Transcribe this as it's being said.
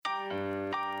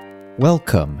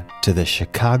Welcome to the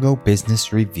Chicago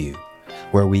Business Review,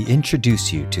 where we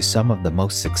introduce you to some of the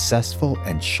most successful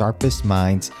and sharpest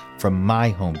minds from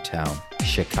my hometown,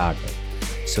 Chicago,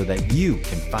 so that you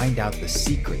can find out the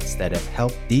secrets that have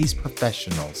helped these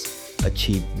professionals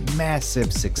achieve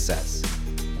massive success.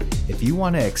 If you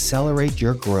want to accelerate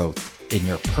your growth in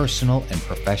your personal and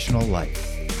professional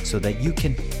life so that you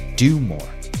can do more,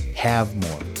 have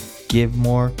more, give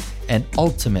more, and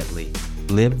ultimately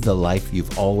live the life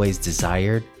you've always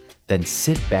desired, then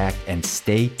sit back and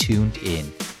stay tuned in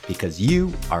because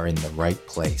you are in the right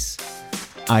place.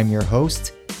 I'm your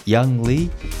host, Young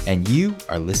Lee, and you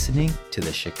are listening to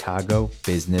the Chicago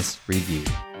Business Review.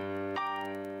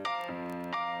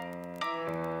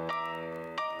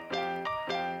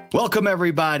 Welcome,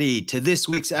 everybody, to this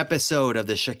week's episode of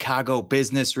the Chicago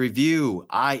Business Review.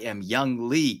 I am Young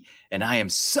Lee, and I am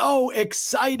so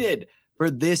excited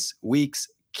for this week's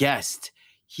guest.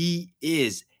 He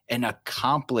is an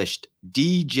accomplished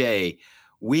DJ,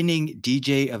 winning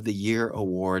DJ of the Year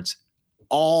awards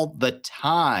all the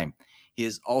time. He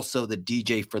is also the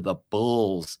DJ for the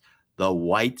Bulls, the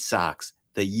White Sox,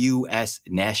 the U.S.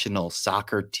 national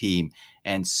soccer team,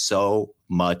 and so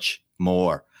much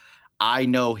more. I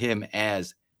know him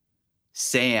as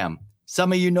Sam.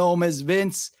 Some of you know him as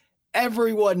Vince.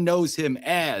 Everyone knows him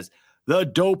as the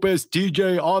dopest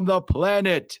DJ on the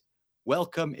planet.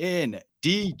 Welcome in,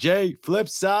 DJ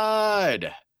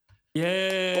Flipside.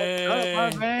 Yay!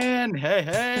 What's up, my man?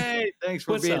 Hey. Thanks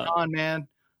for being on, man.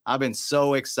 I've been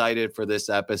so excited for this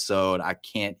episode. I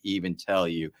can't even tell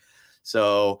you.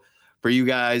 So for you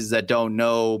guys that don't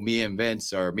know, me and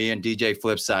Vince or me and DJ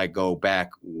Flipside go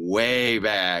back, way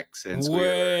back since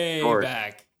way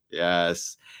back.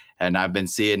 Yes. And I've been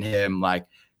seeing him like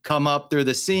come up through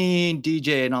the scene,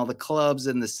 DJ in all the clubs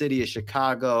in the city of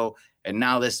Chicago. And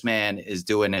now this man is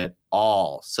doing it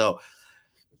all. So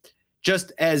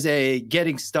just as a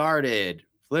getting started,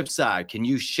 Flipside, can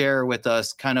you share with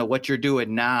us kind of what you're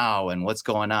doing now and what's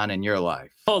going on in your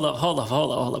life? Hold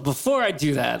up. Before I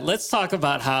do that, let's talk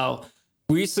about how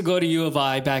we used to go to U of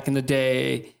I back in the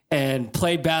day and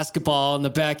play basketball in the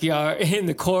backyard, in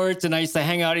the courts. And I used to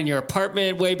hang out in your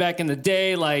apartment way back in the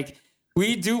day. Like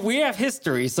we have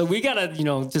history. So we got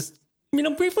to,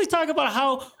 briefly talk about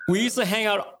how we used to hang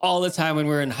out all the time when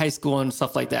we were in high school and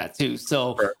stuff like that too.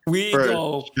 So we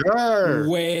go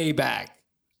way back.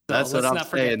 So that's what I'm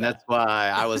saying. That's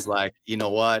why I was like, you know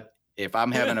what? If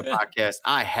I'm having a podcast,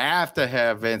 I have to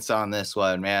have Vince on this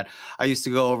one, man. I used to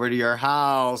go over to your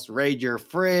house, raid your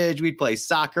fridge. We'd play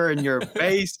soccer in your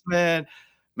basement.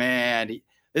 Man,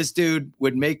 this dude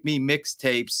would make me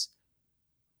mixtapes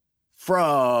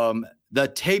from the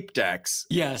tape decks.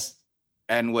 Yes.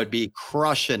 And would be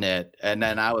crushing it. And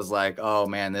then I was like, oh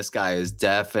man, this guy has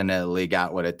definitely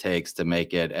got what it takes to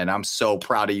make it. And I'm so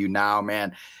proud of you now,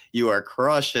 man. You are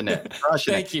crushing it.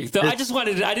 Thank you. So I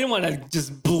didn't want to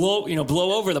just blow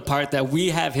over the part that we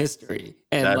have history.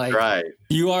 And that's right.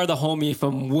 You are the homie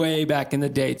from way back in the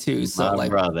day too. So my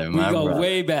brother.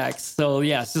 Way back. So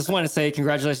yes, just want to say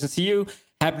congratulations to you.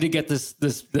 Happy to get this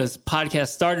podcast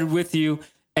started with you.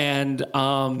 And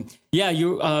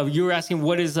you were asking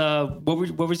what was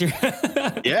your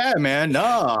Yeah, man. No,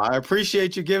 I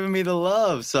appreciate you giving me the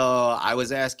love. So I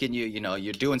was asking you,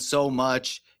 you're doing so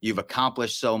much, you've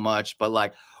accomplished so much, but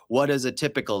like, what does a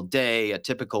typical day, a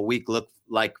typical week look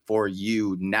like for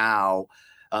you now?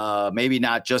 Maybe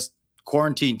not just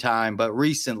quarantine time, but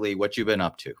recently, what you've been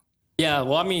up to? Yeah,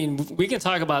 well, I mean, we can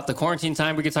talk about the quarantine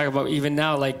time. We can talk about even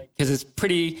now, like, because it's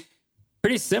pretty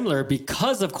similar.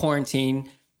 Because of quarantine,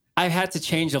 I've had to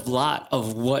change a lot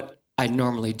of what I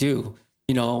normally do.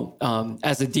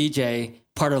 As a DJ,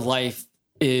 part of life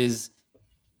is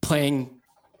playing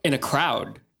in a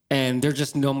crowd, and there's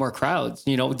just no more crowds.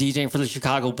 DJing for the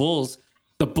Chicago Bulls,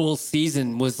 the Bulls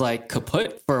season was like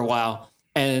kaput for a while,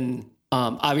 and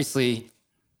obviously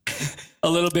a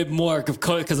little bit more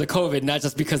because of COVID, not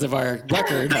just because of our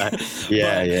record.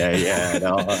 Yeah.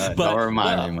 Don't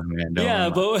remind me, my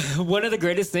man. But one of the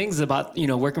greatest things about,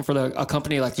 working for a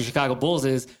company like the Chicago Bulls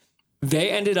is they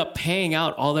ended up paying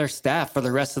out all their staff for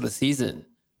the rest of the season.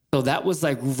 So that was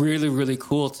like really, really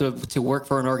cool to work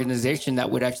for an organization that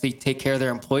would actually take care of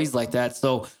their employees like that.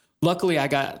 So luckily I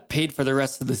got paid for the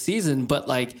rest of the season, but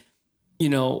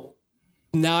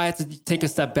now I have to take a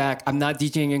step back. I'm not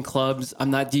DJing in clubs.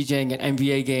 I'm not DJing at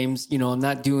NBA games. I'm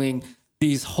not doing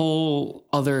these whole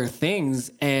other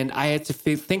things. And I had to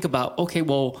think about, okay,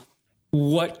 well,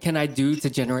 what can I do to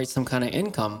generate some kind of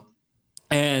income?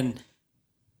 And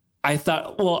I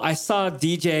thought, well, I saw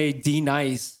DJ D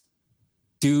Nice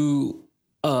do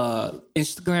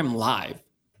Instagram Live.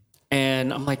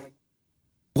 And I'm like,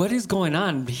 what is going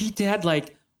on? He had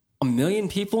like 1 million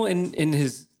people in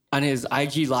his on his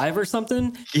IG live or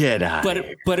something. Get out.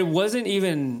 But it wasn't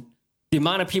even the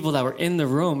amount of people that were in the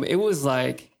room. It was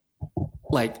like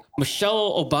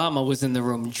Michelle Obama was in the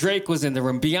room, Drake was in the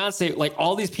room, Beyonce, like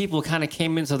all these people kind of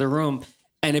came into the room,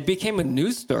 and it became a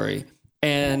news story.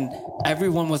 And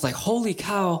everyone was like, holy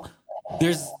cow,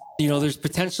 there's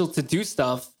potential to do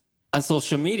stuff on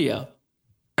social media.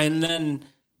 And then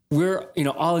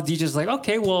all the DJs like,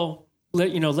 okay, well,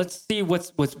 let's see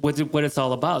what it's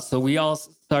all about. So we all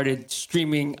started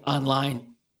streaming online,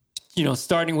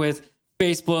 starting with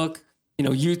Facebook,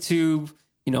 YouTube,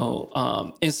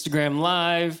 Instagram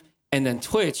Live, and then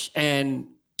Twitch, and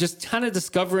just kind of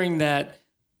discovering that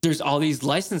there's all these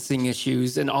licensing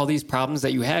issues and all these problems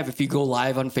that you have if you go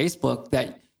live on Facebook,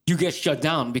 that you get shut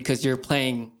down because you're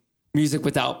playing music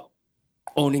without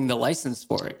owning the license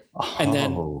for it. Oh. And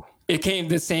then it came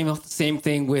the same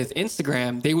thing with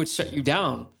Instagram. They would shut you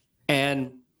down.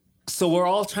 And so we're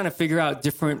all trying to figure out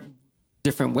different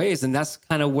ways. And that's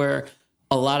kind of where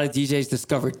a lot of DJs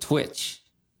discovered Twitch.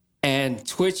 And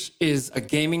Twitch is a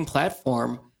gaming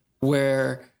platform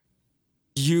where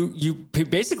you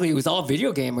basically, it was all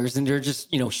video gamers, and they're just,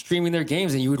 streaming their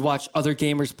games, and you would watch other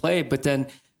gamers play. But then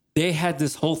they had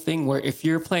this whole thing where if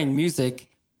you're playing music,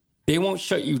 they won't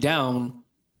shut you down,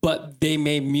 but they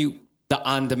may mute the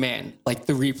on-demand, like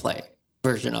the replay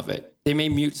version of it. They may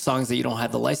mute songs that you don't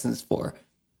have the license for.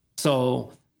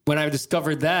 So when I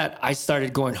discovered that, I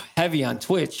started going heavy on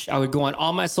Twitch. I would go on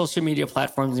all my social media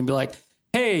platforms and be like,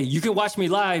 hey, you can watch me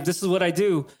live. This is what I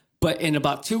do. But in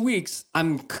about 2 weeks,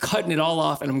 I'm cutting it all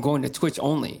off and I'm going to Twitch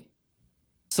only.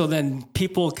 So then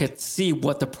people could see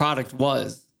what the product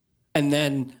was. And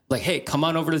then like, hey, come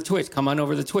on over to Twitch, come on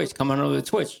over to Twitch, come on over to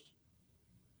Twitch.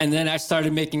 And then I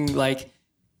started making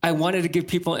I wanted to give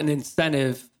people an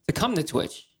incentive to come to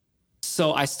Twitch.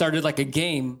 So I started like a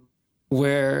game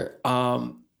where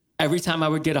every time I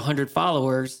would get 100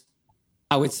 followers,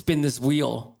 I would spin this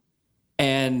wheel,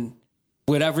 and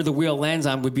whatever the wheel lands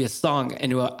on would be a song,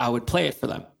 and I would play it for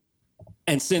them.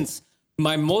 And since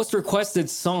my most requested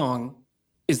song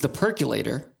is The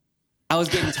Percolator, I was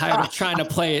getting tired of trying to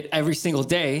play it every single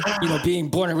day, being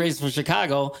born and raised from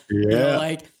Chicago.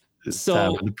 Yeah.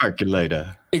 So The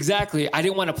Percolator. Exactly. I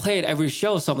didn't want to play it every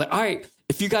show. So I'm like, all right,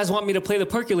 if you guys want me to play The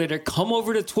Percolator, come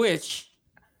over to Twitch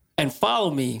and follow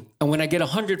me. And when I get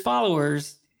 100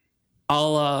 followers,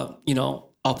 I'll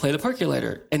play The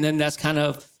Percolator. And then that's kind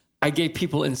of, I gave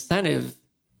people incentive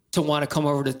to want to come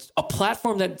over to a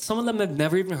platform that some of them have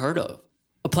never even heard of.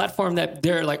 A platform that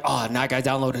they're like, oh, now I got to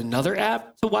download another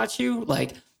app to watch you.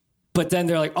 But then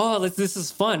they're like, oh, this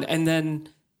is fun. And then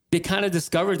they kind of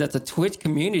discovered that the Twitch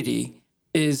community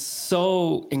is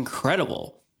so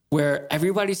incredible, where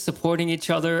everybody's supporting each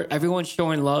other. Everyone's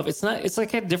showing love. It's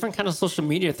like a different kind of social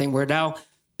media thing where now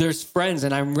there's friends,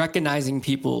 and I'm recognizing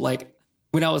people. Like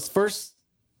when I was first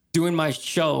doing my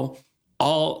show,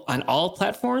 on all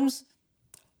platforms,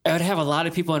 I would have a lot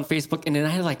of people on Facebook, and then I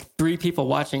had like 3 people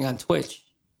watching on Twitch.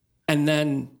 And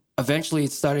then eventually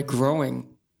it started growing,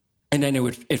 and then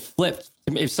it flipped.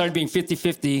 It started being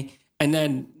 50-50, and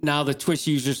then now the Twitch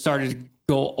users started to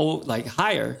go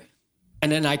higher.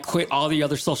 And then I quit all the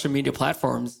other social media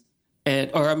platforms,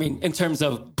 in terms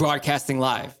of broadcasting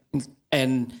live.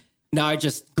 And now I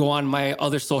just go on my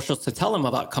other socials to tell them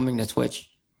about coming to Twitch.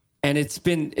 And it's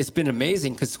been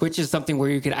amazing, because Twitch is something where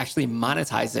you can actually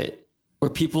monetize it, where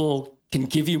people can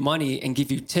give you money and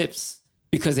give you tips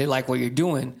because they like what you're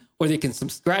doing, or they can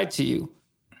subscribe to you.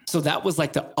 So that was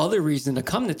like the other reason to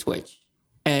come to Twitch.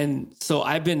 And so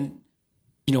I've been,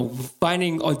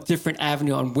 finding a different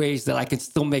avenue on ways that I can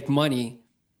still make money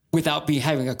without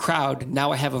having a crowd.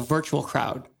 Now I have a virtual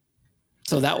crowd.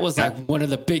 So that was like one of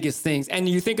the biggest things. And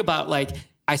you think about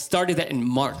I started that in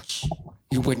March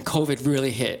when COVID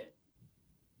really hit.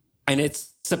 And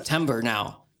it's September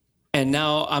now. And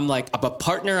now I'm a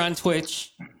partner on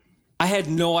Twitch. I had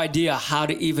no idea how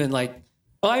to even I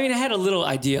had a little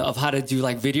idea of how to do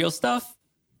video stuff,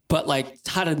 but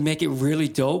how to make it really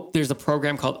dope. There's a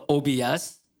program called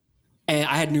OBS, and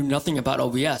I knew nothing about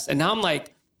OBS. And now I'm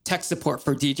tech support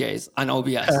for DJs on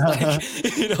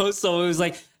OBS. So it was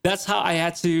that's how I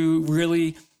had to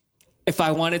really, if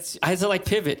I wanted to, I had to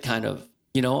pivot kind of.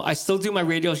 I still do my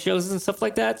radio shows and stuff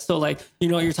like that. So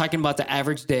you're talking about the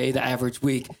average day, the average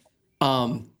week.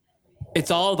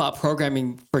 It's all about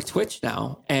programming for Twitch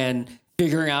now and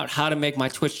figuring out how to make my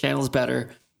Twitch channels better.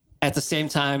 At the same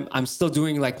time, I'm still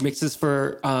doing mixes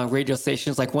for radio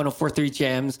stations like 104.3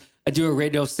 Jams. I do a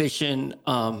radio station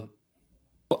in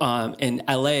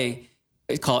LA.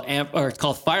 It's called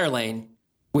Firelane.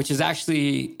 which is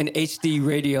actually an HD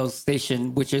radio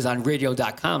station, which is on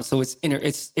radio.com. So it's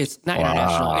it's not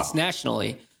international, it's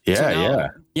nationally. Yeah, so now,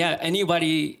 yeah.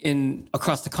 Anybody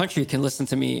across the country can listen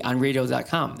to me on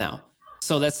radio.com now.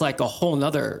 So that's like a whole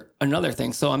another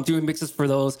thing. So I'm doing mixes for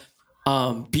those.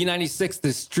 B96,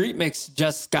 the street mix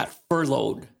just got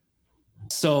furloughed.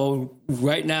 So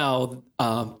right now,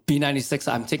 B96,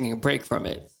 I'm taking a break from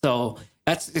it. So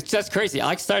it's just crazy.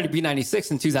 I started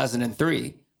B96 in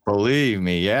 2003. Believe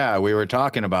me, yeah, we were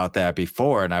talking about that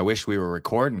before, and I wish we were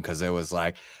recording because it was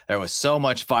like there was so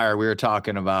much fire. We were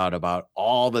talking about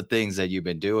all the things that you've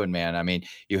been doing, man. I mean,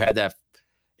 you had that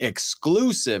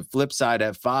exclusive Flipside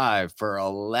at 5 for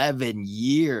 11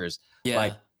 years. Yeah.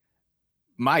 Like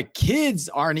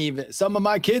some of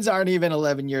my kids aren't even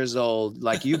 11 years old.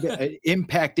 Like you've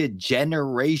impacted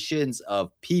generations of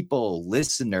people,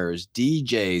 listeners,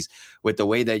 DJs with the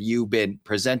way that you've been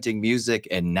presenting music.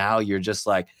 And now you're just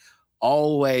like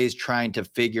always trying to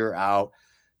figure out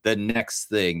the next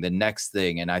thing.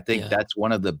 And I think that's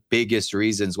one of the biggest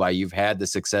reasons why you've had the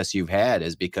success you've had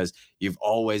is because you've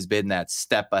always been that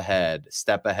step ahead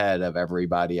of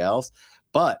everybody else.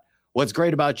 But what's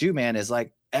great about you, man, is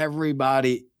like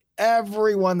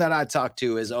everyone that I talk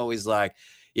to is always like,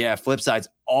 yeah, Flipside's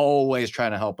always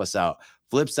trying to help us out.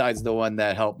 Flipside's the one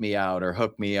that helped me out or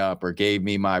hooked me up or gave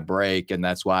me my break. And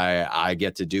that's why I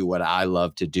get to do what I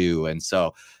love to do. And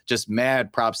so just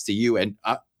mad props to you. And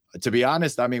to be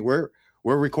honest, I mean, we're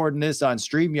recording this on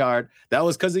StreamYard. That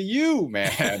was because of you,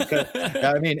 man.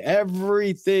 I mean,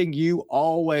 everything you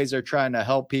always are trying to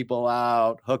help people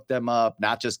out, hook them up,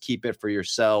 not just keep it for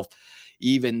yourself.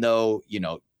 Even though,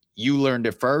 you learned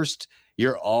it first,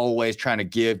 you're always trying to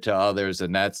give to others.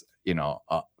 And that's,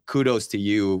 kudos to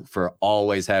you for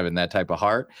always having that type of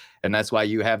heart. And that's why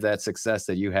you have that success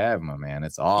that you have, my man.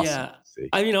 It's awesome. Yeah.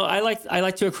 I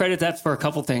like to accredit that for a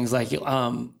couple things. Like,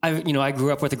 I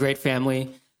grew up with a great family.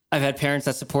 I've had parents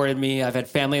that supported me. I've had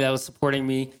family that was supporting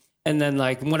me. And then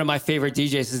like one of my favorite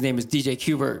DJs, his name is DJ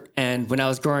Qbert. And when I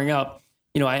was growing up,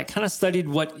 I kind of studied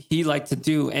what he liked to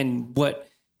do and what,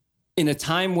 in a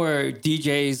time where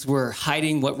DJs were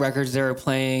hiding what records they were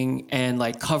playing and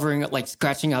like covering, like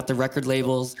scratching out the record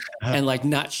labels and like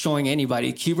not showing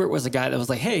anybody, Qbert was a guy that was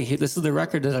like, hey, this is the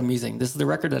record that I'm using. This is the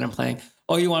record that I'm playing.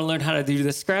 Oh, you want to learn how to do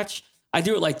this scratch? I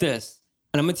do it like this.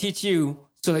 And I'm going to teach you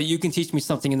so that you can teach me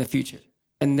something in the future.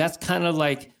 And that's kind of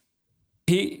like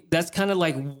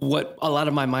what a lot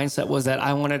of my mindset was, that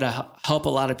I wanted to help a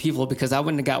lot of people because I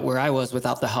wouldn't have got where I was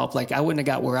without the help. Like I wouldn't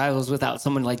have got where I was without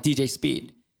someone like DJ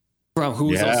Speed, who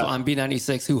was also on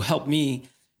B96, who helped me,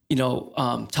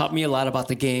 taught me a lot about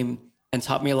the game and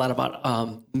taught me a lot about,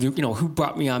 who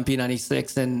brought me on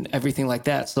B96 and everything like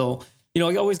that. So, you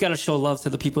always got to show love to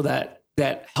the people that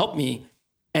helped me.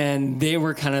 And they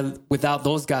were kind of, without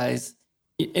those guys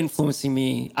influencing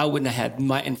me, I wouldn't have had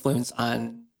my influence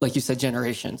on, like you said,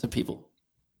 generations of people.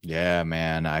 Yeah,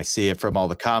 man. I see it from all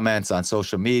the comments on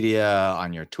social media,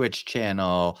 on your Twitch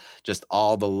channel, just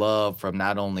all the love from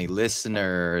not only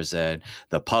listeners and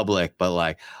the public, but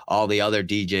like all the other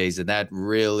DJs. And that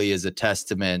really is a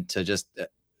testament to just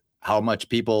how much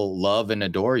people love and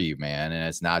adore you, man. And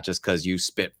it's not just because you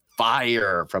spit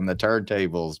fire from the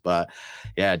turntables, but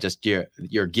yeah, just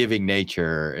your giving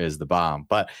nature is the bomb.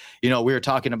 But, we were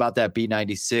talking about that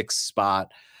B96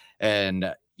 spot,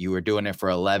 and you were doing it for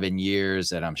 11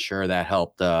 years, and I'm sure that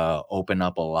helped open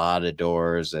up a lot of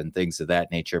doors and things of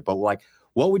that nature. But like,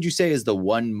 what would you say is the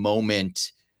one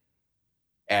moment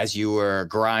as you were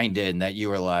grinding that you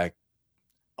were like,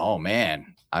 oh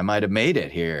man, I might have made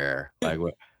it here? Like,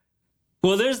 what?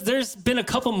 Well, there's been a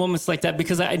couple moments like that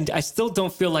because I still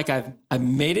don't feel like I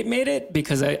made it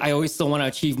because I always still want to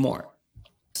achieve more.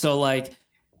 So like,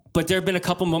 but there have been a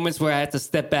couple moments where I had to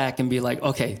step back and be like,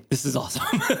 okay, this is awesome.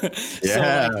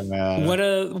 Yeah, so like,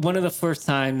 man. One of the first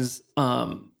times,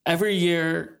 every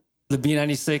year, the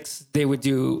B96, they would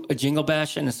do a Jingle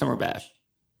Bash and a Summer Bash.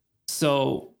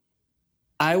 So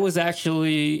I was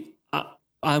actually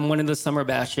on one of the Summer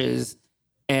Bashes,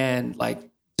 and like,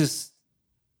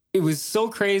 it was so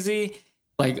crazy.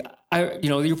 Like,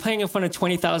 you're playing in front of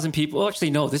 20,000 people. Well,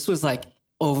 actually, no, this was like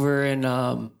over in,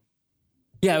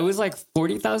 it was like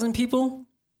 40,000 people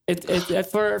for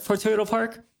Toyota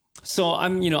Park. So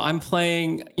I'm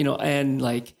playing, and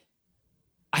like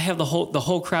I have the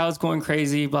whole crowd's going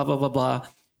crazy, blah, blah, blah, blah.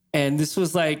 And this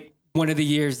was like one of the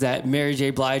years that Mary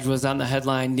J. Blige was on the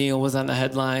headline. Neil was on the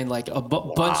headline, like a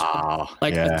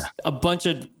bunch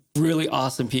of really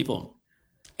awesome people.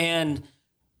 And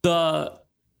the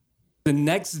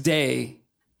next day,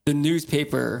 the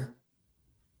newspaper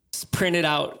printed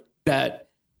out that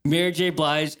Mary J.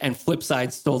 Blige and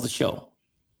Flipside stole the show.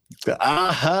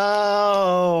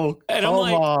 Oh, And come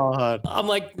on. I'm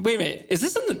like, wait a minute, is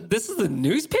this this is the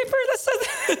newspaper that said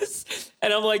this?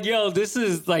 And I'm like, yo, this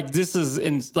is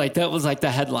in like, that was like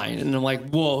the headline. And I'm like,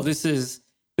 whoa, this is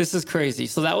crazy.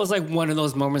 So that was like one of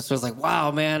those moments where I was like,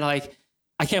 wow, man, like,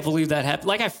 I can't believe that happened.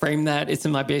 Like, I framed that. It's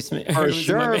in my basement. For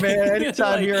sure, man.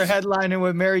 Anytime like, you're headlining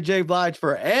with Mary J. Blige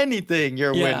for anything,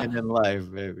 you're winning in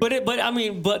life, baby.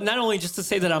 But not only just to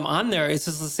say that I'm on there, it's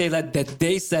just to say that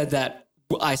they said that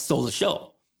I stole the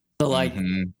show. So like,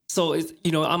 so it's,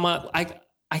 you know, I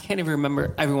can't even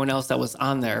remember everyone else that was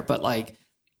on there, but like,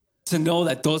 to know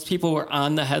that those people were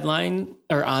on the headline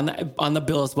or on the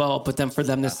bill as well, but then for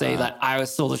them to say that I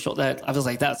stole the show, that I was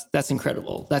like, that's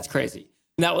incredible. That's crazy.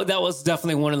 That was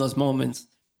definitely one of those moments.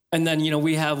 And then, you know,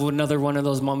 we have another one of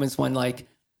those moments when like,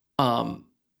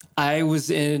 I was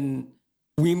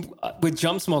with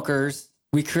Jump Smokers,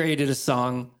 we created a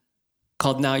song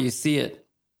called Now You See It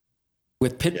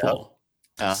with Pitbull.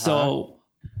 Yep. So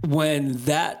when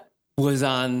that was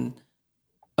on,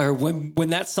 or when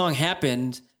that song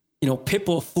happened, you know,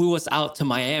 Pitbull flew us out to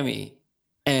Miami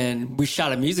and we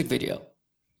shot a music video.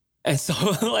 And so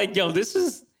like, yo, this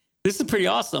is pretty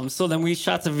awesome. So then we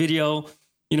shot the video,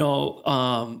 you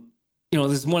know,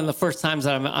 this is one of the first times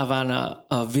that I'm on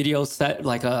a video set,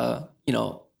 like a, you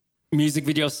know, music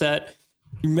video set.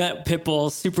 We met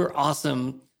Pitbull, super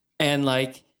awesome. And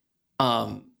like,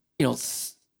 you know,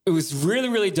 it was really,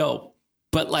 really dope.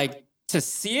 But like to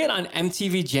see it on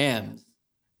MTV Jams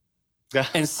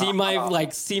and see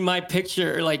my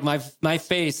picture, like my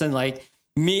face and like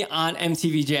me on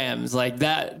MTV Jams, like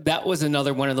that was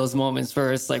another one of those moments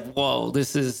where it's like, whoa,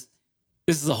 this is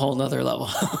a whole nother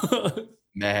level.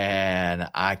 Man,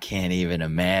 I can't even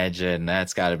imagine.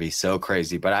 That's got to be so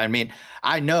crazy. But I mean,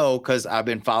 I know because I've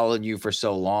been following you for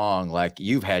so long, like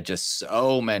you've had just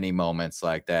so many moments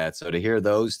like that. So to hear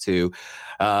those two,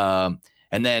 and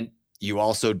then you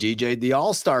also DJ'd the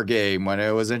All-Star game when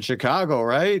it was in Chicago,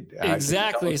 right?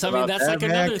 Exactly. So I mean, that's like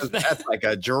another thing. That's like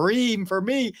a dream for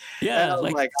me. Yeah.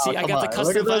 Like see, I got the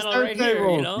custom vinyl right here,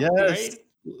 you know? Yes.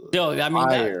 Right? Yo, I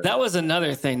mean, that was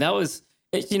another thing. That was,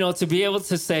 you know, to be able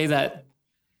to say that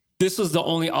this was the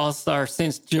only All-Star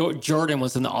since Jordan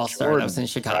was in the All-Star that was in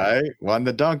Chicago. Right? Won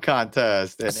the dunk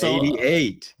contest in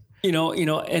 '88. You know,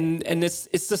 and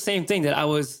it's the same thing that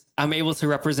I'm able to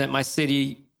represent my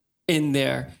city in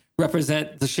there,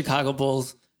 represent the Chicago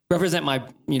Bulls, represent my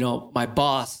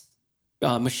boss,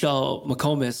 Michelle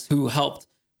McComas, who helped,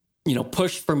 you know,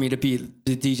 push for me to be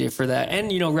the DJ for that.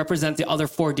 And, you know, represent the other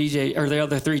three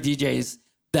DJs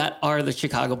that are the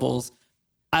Chicago Bulls.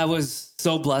 I was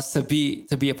so blessed to be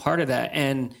a part of that.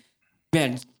 And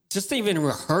man, just even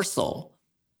rehearsal,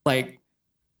 like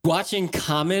watching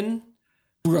Common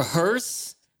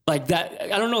rehearse like that.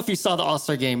 I don't know if you saw the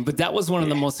All-Star game, but that was one of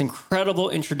the most incredible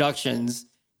introductions.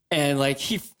 And like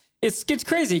it's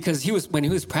crazy because when he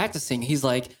was practicing, he's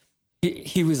like,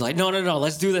 he was like, no,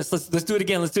 let's do this. Let's do it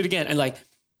again. Let's do it again. And like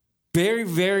very,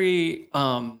 very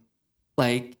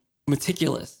like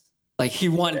meticulous. Like he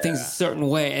wanted things a certain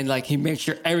way, and like he made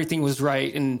sure everything was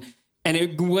right, and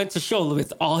it went to show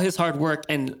with all his hard work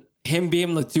and him being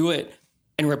able to do it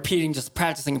and repeating, just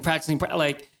practicing,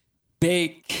 like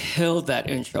they killed that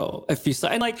intro. If you saw,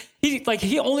 and like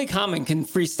he only Common can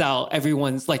freestyle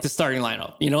everyone's like the starting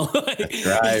lineup, you know. That's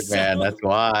right, so, man. That's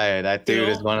why that dude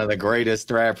is one of the greatest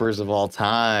rappers of all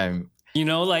time. You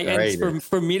know, like and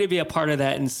for me to be a part of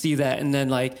that and see that, and then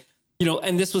like, you know,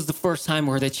 and this was the first time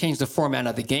where they changed the format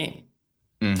of the game.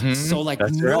 Mm-hmm. So like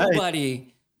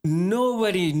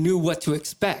nobody knew what to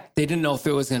expect. They didn't know if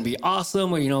it was going to be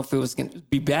awesome or, you know, if it was going to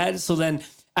be bad. So then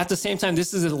at the same time,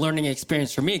 this is a learning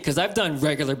experience for me because I've done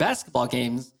regular basketball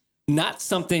games, not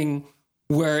something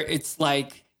where it's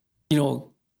like, you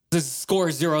know, the score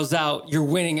zeroes out, you're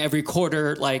winning every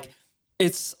quarter. Like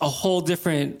it's a whole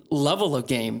different level of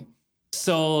game.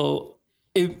 So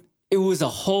it was a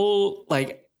whole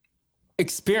like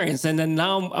experience. And then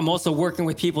now I'm also working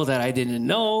with people that I didn't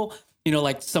know, you know,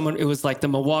 like it was like the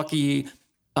Milwaukee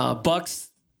Bucks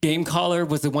game caller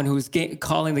was the one who was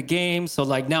calling the game. So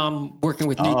like now I'm working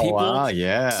with new people. Wow,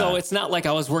 yeah. So it's not like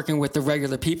I was working with the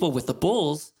regular people with the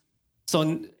Bulls.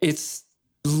 So it's,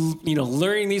 you know,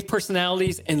 learning these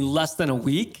personalities in less than a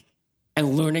week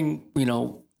and learning, you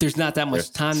know, there's not that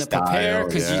much time to prepare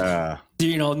because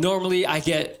you know, normally I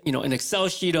get, you know, an Excel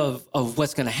sheet of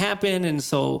what's going to happen. And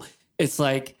so it's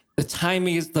like the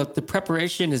timing is the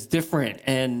preparation is different.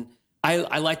 And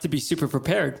I like to be super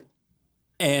prepared.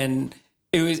 And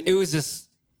it was just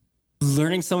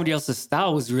learning somebody else's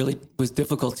style was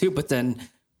difficult too. But then,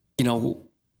 you know,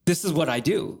 this is what I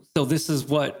do. So this is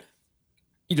what,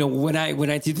 you know, when I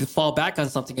need to fall back on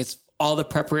something, it's all the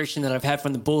preparation that I've had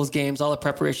from the Bulls games, all the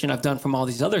preparation I've done from all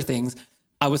these other things,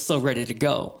 I was so ready to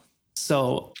go.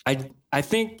 So I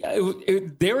think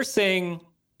they were saying,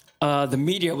 the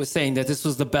media was saying that this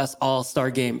was the best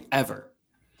All-Star game ever,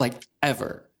 like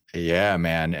ever. Yeah,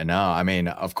 man. And no, I mean,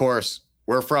 of course,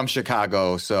 we're from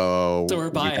Chicago, so we're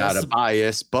biased. We got a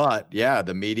bias. But yeah,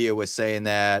 the media was saying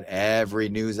that. Every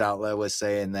news outlet was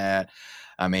saying that.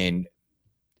 I mean,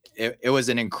 it was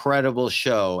an incredible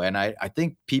show. And I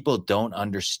think people don't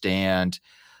understand,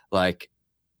 like,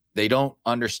 they don't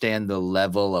understand the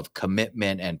level of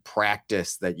commitment and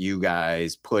practice that you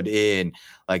guys put in.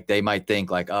 Like, they might think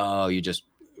like, oh, you just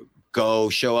go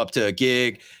show up to a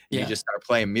gig, you just start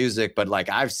playing music. But like,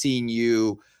 I've seen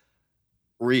you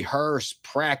rehearse,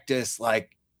 practice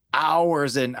like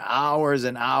hours and hours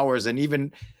and hours. And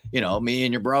even, me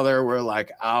and your brother were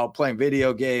like out playing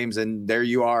video games, and there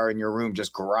you are in your room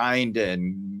just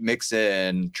grinding,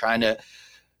 mixing, trying to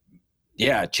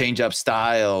change up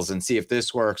styles and see if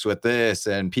this works with this.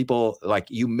 And people, like,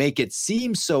 you make it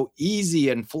seem so easy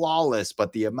and flawless,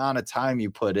 but the amount of time you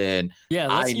put in,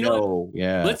 I know.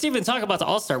 Yeah. Let's even talk about the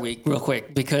All-Star week real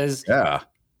quick, because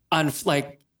on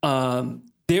like,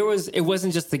 it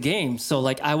wasn't just the game. So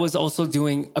like, I was also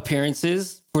doing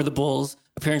appearances for the Bulls,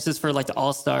 appearances for like the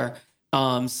All-Star.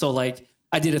 So like,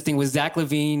 I did a thing with Zach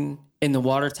LaVine in the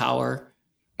water tower,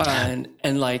 and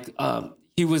like,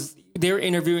 they were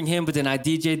interviewing him, but then I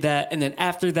DJ'd that. And then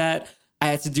after that, I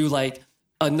had to do like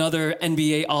another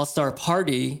NBA All-Star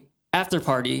party, after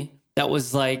party, that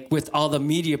was like with all the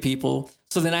media people.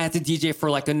 So then I had to DJ for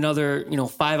like another,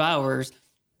 5 hours,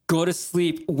 go to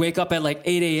sleep, wake up at like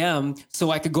 8 a.m.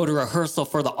 so I could go to rehearsal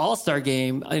for the All-Star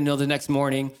game, the next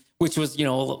morning, which was,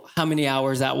 how many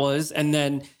hours that was. And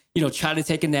then, try to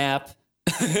take a nap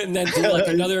and then do like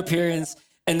another appearance.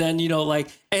 And then,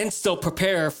 and still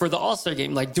prepare for the All-Star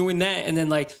game, like doing that. And then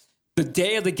like the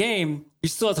day of the game, you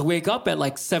still have to wake up at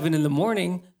like 7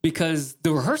 a.m. because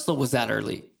the rehearsal was that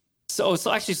early. So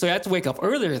I had to wake up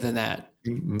earlier than that.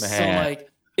 Man. So like,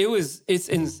 it's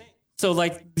insane. So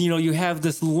like, you have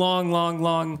this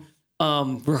long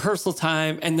rehearsal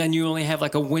time, and then you only have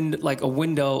like a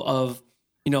window of,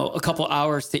 a couple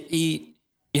hours to eat.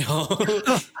 Dude,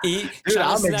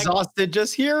 I'm exhausted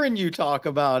just hearing you talk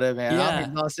about it, man. I'm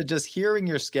exhausted just hearing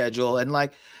your schedule. And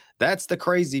like, that's the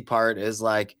crazy part, is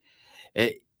like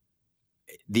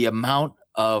the amount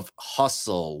of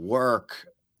hustle, work,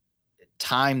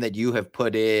 time that you have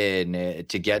put in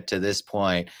to get to this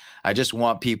point. I just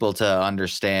want people to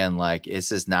understand, like,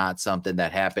 this is not something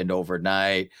that happened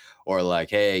overnight, or like,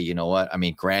 hey, you know what? I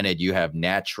mean, granted, you have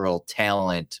natural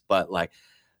talent, but like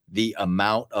the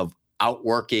amount of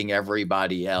outworking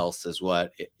everybody else is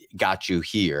what got you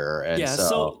here. And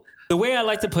so the way I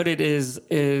like to put it is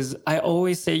I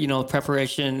always say,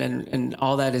 preparation and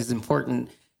all that is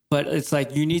important, but it's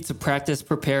like, you need to practice,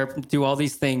 prepare, do all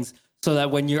these things so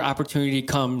that when your opportunity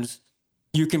comes,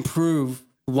 you can prove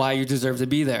why you deserve to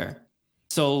be there.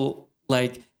 So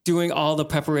like, doing all the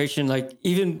preparation, like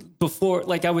even before,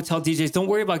 like I would tell DJs, don't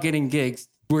worry about getting gigs,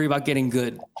 worry about getting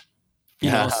good. So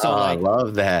like, I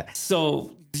love that.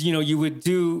 So, you would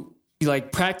do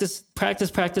like practice,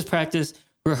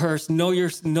 rehearse,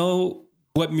 know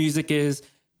what music is,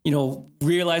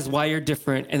 realize why you're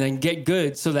different, and then get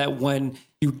good so that when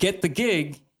you get the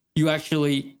gig, you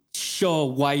actually show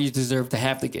why you deserve to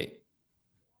have the gig.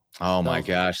 Oh my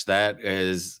gosh, that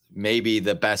is maybe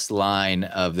the best line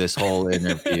of this whole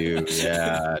interview.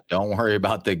 Yeah. Don't worry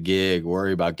about the gig,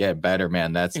 worry about getting better,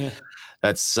 man.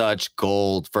 That's such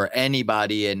gold for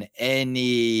anybody in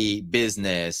any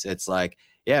business. It's like,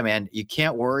 yeah, man, you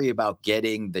can't worry about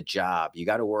getting the job. You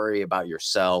got to worry about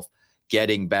yourself,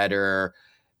 getting better,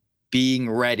 being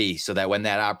ready so that when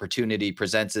that opportunity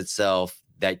presents itself,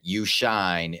 that you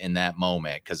shine in that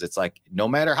moment. Cause it's like, no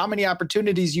matter how many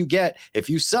opportunities you get, if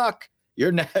you suck,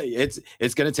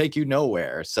 it's going to take you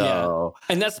nowhere. So,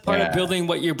 and that's part of building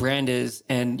what your brand is.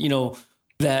 And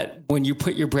that when you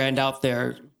put your brand out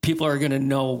there, people are going to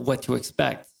know what to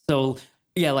expect. So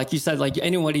yeah, like you said, like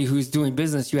anybody who's doing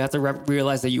business, you have to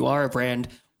realize that you are a brand,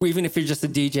 even if you're just a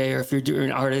DJ, or if you're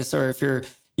an artist, or if you're,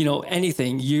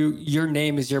 anything, your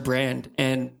name is your brand,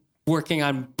 and working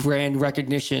on brand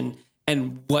recognition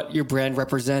and what your brand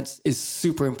represents is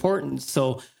super important.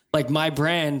 So like my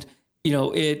brand,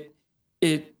 it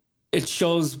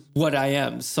shows what I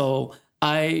am. So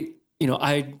I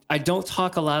don't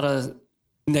talk a lot of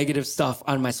negative stuff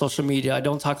on my social media. I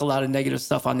don't talk a lot of negative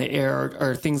stuff on the air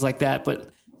or things like that. But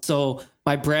so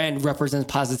my brand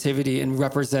represents positivity and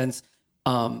represents,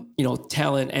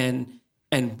 talent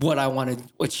and what I want to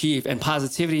achieve, and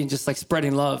positivity, and just like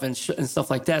spreading love and stuff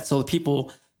like that. So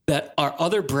people that are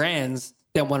other brands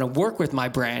that want to work with my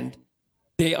brand,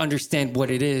 they understand what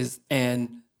it is, and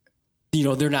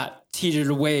they're not teetered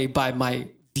away by my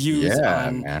views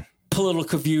on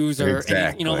political views or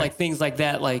any, like things like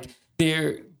that. Like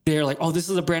they're like, oh, this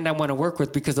is a brand I want to work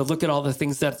with because of look at all the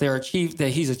things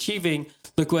that he's achieving.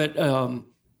 Look what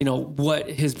what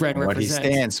his brand represents. What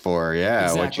he stands for. Yeah.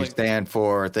 Exactly. What you stand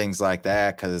for, things like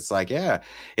that. Cause it's like,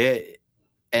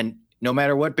 and no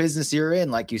matter what business you're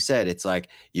in, like you said, it's like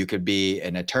you could be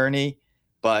an attorney,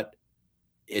 but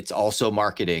it's also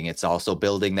marketing. It's also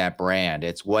building that brand.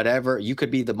 It's whatever. You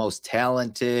could be the most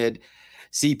talented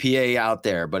CPA out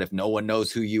there, but if no one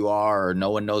knows who you are or no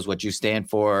one knows what you stand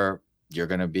for, you're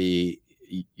going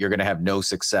to have no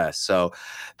success. So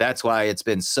that's why it's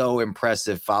been so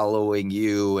impressive following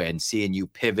you and seeing you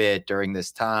pivot during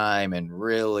this time and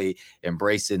really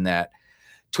embracing that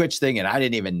Twitch thing. And I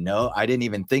didn't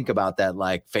even think about that,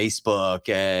 like Facebook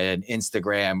and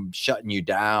Instagram shutting you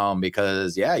down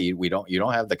because you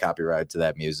don't have the copyright to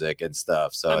that music and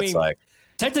stuff. So it's like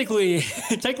technically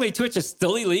Twitch is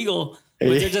still illegal,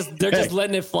 but they're just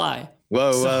letting it fly.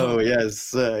 Whoa,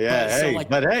 yes.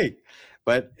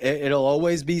 But it'll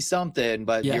always be something,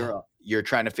 but you're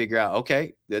trying to figure out,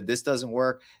 okay, this doesn't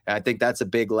work. And I think that's a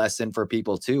big lesson for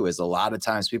people too, is a lot of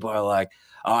times people are like,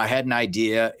 oh, I had an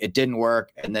idea, it didn't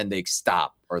work. And then they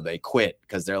stop or they quit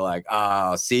because they're like,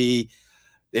 oh, see,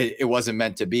 it wasn't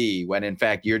meant to be. When in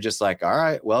fact, you're just like, all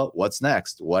right, well, what's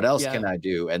next? What else can I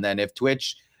do? And then if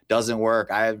Twitch doesn't work,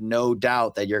 I have no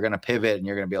doubt that you're going to pivot and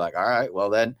you're going to be like, all right,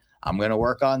 well, then I'm going to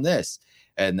work on this.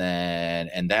 And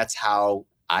that's how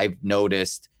I've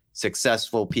noticed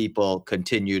successful people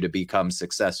continue to become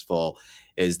successful,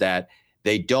 is that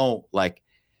they don't, like,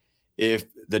 if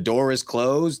the door is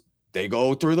closed, they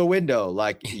go through the window.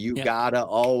 Like you gotta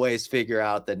always figure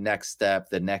out the next step,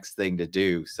 the next thing to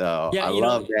do. So I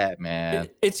love that, man.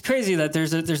 It's crazy that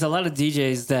there's a lot of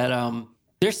DJs that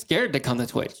they're scared to come to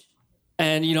Twitch.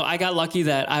 And I got lucky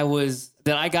that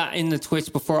I got into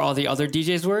Twitch before all the other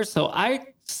DJs were. So I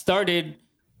started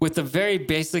with a very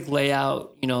basic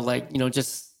layout,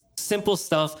 just simple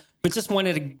stuff, but just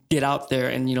wanted to get out there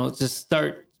and, just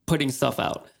start putting stuff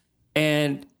out.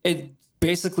 And it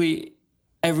basically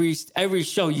every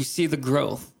show you see the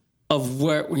growth of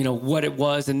where, what it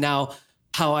was. And now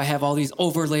how I have all these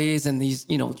overlays and these,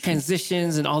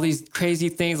 transitions and all these crazy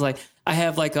things. Like I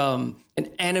have like, an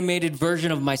animated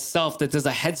version of myself that does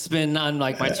a head spin on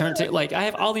like my turntable. Like I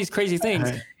have all these crazy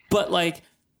things, but like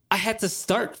I had to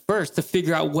start first to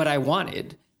figure out what I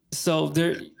wanted. So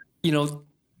there,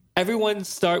 everyone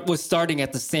was starting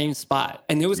at the same spot,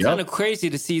 and it was kind of crazy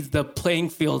to see the playing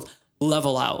field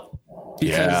level out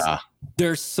because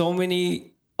there's so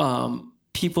many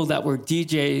people that were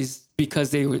DJs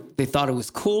because they thought it was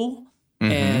cool,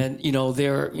 and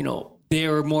they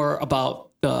were more about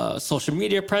the social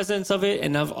media presence of it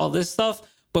and of all this stuff.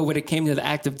 But when it came to the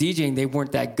active DJing, they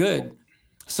weren't that good.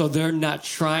 So they're not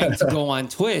trying to go on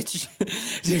Twitch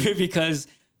because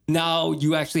now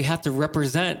you actually have to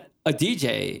represent a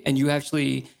DJ and you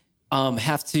actually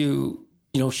have to,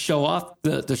 show off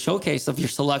the showcase of your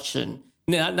selection,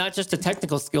 not just the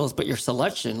technical skills, but your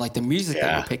selection, like the music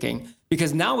that you're picking.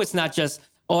 Because now it's not just,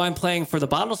 oh, I'm playing for the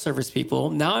bottle service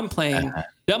people. Now I'm playing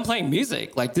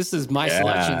music. Like this is my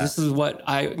selection. This is what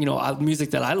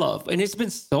music that I love. And it's been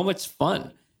so much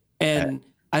fun. And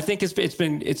I think it's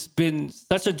been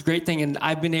such a great thing, and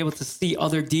I've been able to see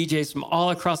other DJs from all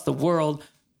across the world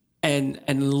and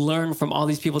learn from all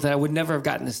these people that I would never have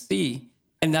gotten to see,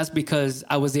 and that's because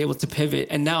I was able to pivot.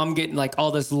 And now I'm getting like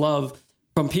all this love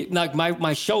from people. Like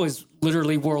my show is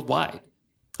literally worldwide.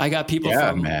 I got people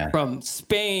from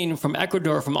Spain, from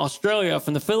Ecuador, from Australia,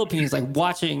 from the Philippines, like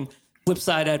watching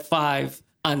Flipside at 5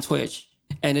 on Twitch,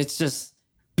 and it's just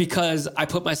because I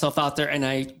put myself out there and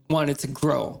I wanted to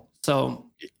grow. So.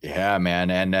 Yeah, man.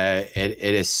 And it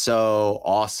is so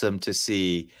awesome to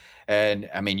see. And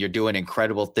I mean, you're doing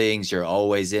incredible things. You're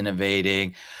always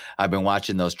innovating. I've been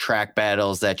watching those track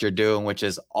battles that you're doing, which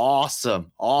is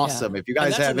awesome. Awesome. Yeah. If you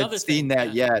guys haven't seen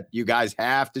that yet, you guys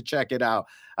have to check it out.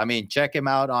 I mean, check him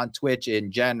out on Twitch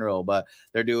in general, but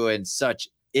they're doing such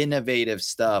innovative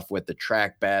stuff with the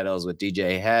track battles with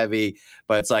DJ Heavy.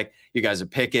 But it's like you guys are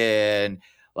picking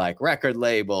like record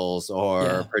labels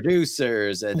or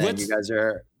producers, and then you guys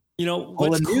are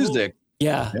what's cool, music.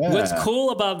 What's cool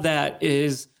about that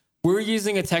is we're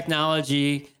using a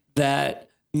technology that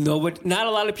not a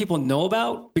lot of people know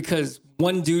about because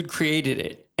one dude created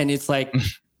it, and it's like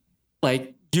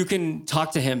like you can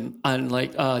talk to him on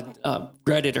like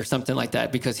Reddit or something like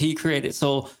that because he created.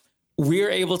 So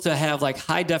we're able to have like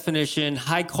high definition,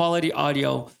 high quality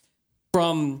audio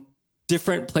from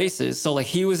different places. So like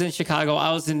he was in Chicago,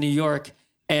 I was in New York,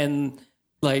 and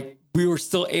like we were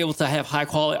still able to have high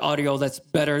quality audio that's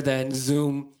better than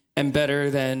Zoom and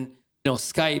better than,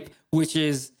 Skype, which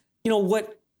is,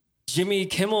 what Jimmy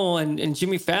Kimmel and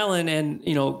Jimmy Fallon and,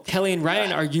 Kelly and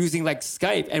Ryan are using, like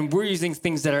Skype, and we're using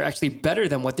things that are actually better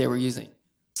than what they were using.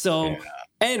 So,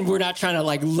 and we're not trying to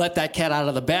like let that cat out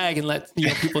of the bag and let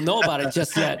people know about it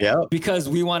just yet, because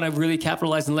we want to really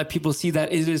capitalize and let people see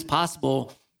that it is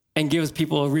possible and gives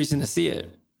people a reason to see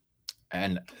it.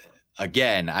 And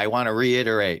again, I want to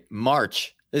reiterate,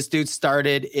 March. This dude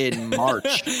started in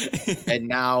March and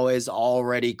now is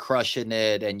already crushing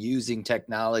it and using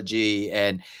technology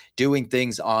and doing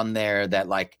things on there that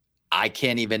like I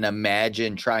can't even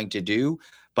imagine trying to do.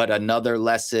 But another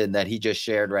lesson that he just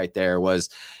shared right there was,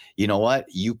 you know what?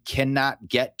 You cannot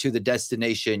get to the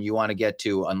destination you want to get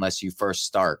to unless you first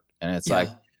start. And it's like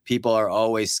people are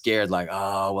always scared, like,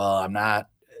 oh, well, I'm not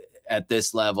at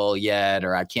this level yet,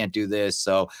 or I can't do this,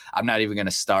 so I'm not even going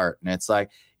to start. And it's like,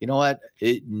 you know what?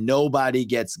 Nobody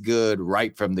gets good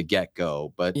right from the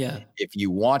get-go. But if you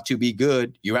want to be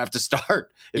good, you have to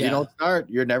start. If you don't start,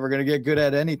 you're never going to get good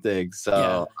at anything.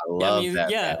 So I love that.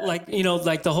 Yeah, man.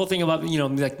 Like the whole thing about,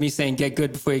 like me saying get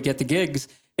good before you get the gigs,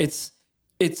 it's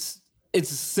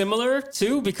similar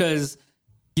too, because,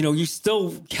 you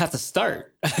still have to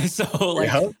start.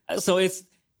 So it's,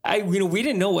 we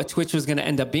didn't know what Twitch was going to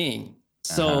end up being.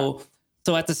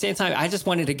 So at the same time, I just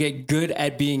wanted to get good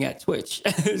at being at Twitch,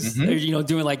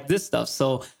 doing like this stuff.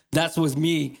 So that was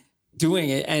me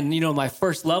doing it. And, my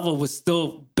first level was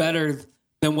still better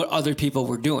than what other people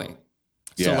were doing.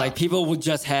 So like people would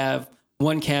just have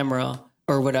one camera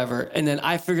or whatever. And then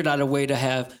I figured out a way to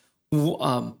have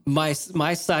my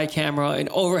side camera, an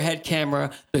overhead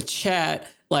camera, the chat,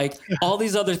 like all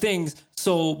these other things.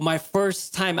 So my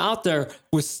first time out there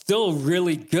was still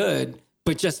really good,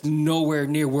 but just nowhere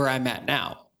near where I'm at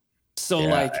now. So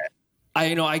like, and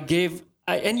you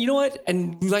know what?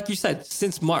 And like you said,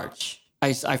 since March,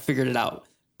 I figured it out.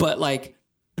 But like,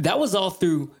 that was all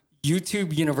through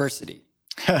YouTube University.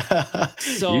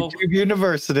 So YouTube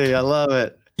University, I love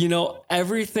it.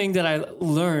 Everything that I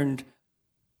learned,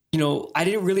 I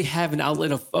didn't really have an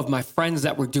outlet of my friends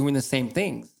that were doing the same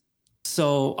things.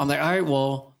 So I'm like, all right,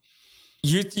 well,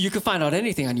 you can find out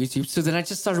anything on YouTube. So then I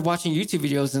just started watching YouTube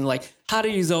videos and like how to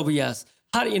use OBS,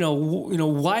 how to,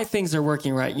 why things are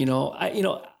working right.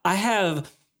 I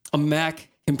have a Mac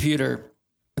computer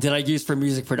that I use for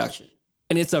music production,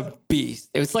 and it's a beast.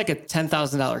 It's like a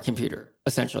 $10,000 computer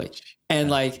essentially. And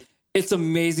like, it's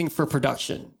amazing for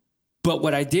production. But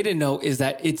what I didn't know is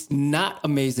that it's not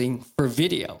amazing for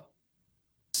video.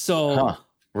 So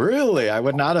really, I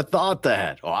would not have thought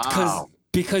that. Wow.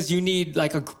 Because you need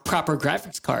like a proper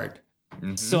graphics card.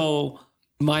 Mm-hmm. So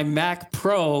my Mac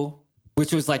Pro,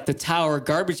 which was like the Tower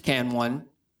garbage can one,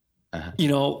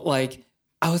 like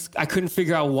I couldn't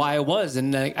figure out why it was.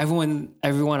 And like everyone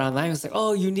online was like,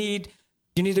 oh, you need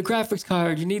a graphics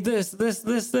card. You need this.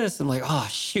 I'm like, oh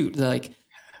shoot. They're like,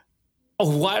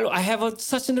 oh, why do I have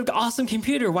such an awesome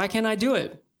computer? Why can't I do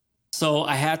it? So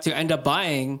I had to end up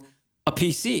buying a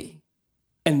PC.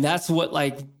 And that's what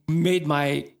like made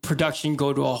my production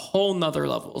go to a whole nother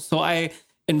level. So I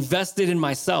invested in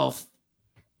myself,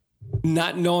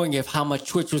 not knowing how much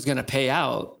Twitch was going to pay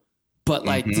out, but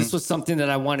like this was something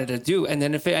that I wanted to do. And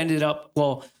then if it ended up,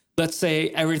 well, let's say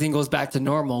everything goes back to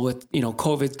normal with,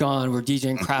 COVID's gone, we're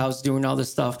DJing crowds, doing all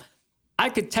this stuff. I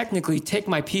could technically take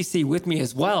my PC with me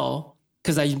as well,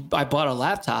 because I bought a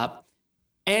laptop,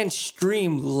 and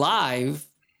stream live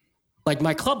like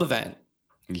my club event.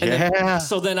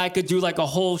 So then I could do like a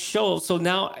whole show. So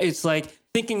now it's like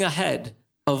thinking ahead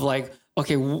of like,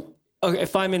 okay,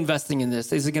 if I'm investing in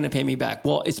this, is it going to pay me back?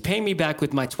 Well, it's paying me back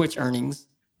with my Twitch earnings,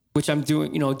 which I'm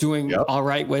doing all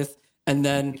right with. And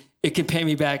then it can pay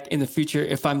me back in the future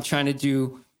if I'm trying to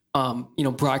do,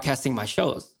 broadcasting my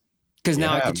shows. Because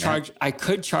now I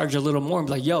could charge a little more and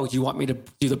be like, yo, do you want me to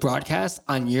do the broadcast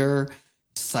on your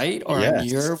site or on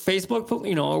your Facebook,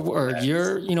 or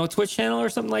your, Twitch channel or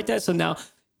something like that? So now,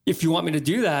 if you want me to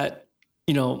do that,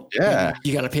 you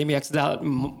got to pay me X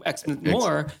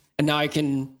more, and now I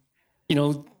can,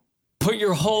 put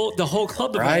the whole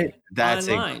club right. That's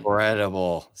online.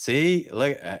 Incredible. See,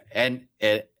 look, and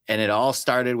it all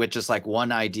started with just like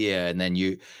one idea, and then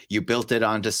you built it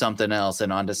onto something else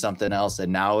and onto something else,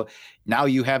 and now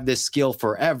you have this skill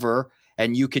forever.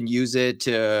 And you can use it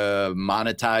to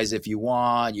monetize if you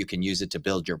want. You can use it to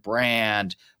build your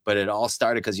brand. But it all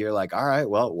started because you're like, all right,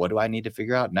 well, what do I need to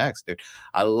figure out next, dude?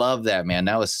 I love that, man.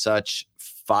 That was such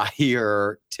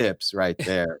fire tips right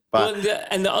there. But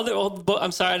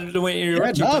I'm sorry, I didn't want to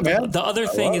interrupt you. No, man. The other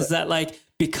thing is that like,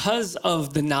 because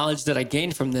of the knowledge that I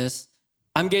gained from this,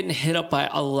 I'm getting hit up by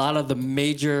a lot of the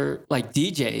major like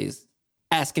DJs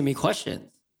asking me questions.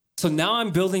 So now I'm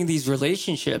building these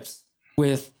relationships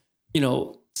with, you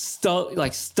know,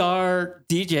 star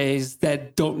DJs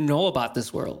that don't know about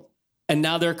this world. And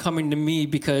now they're coming to me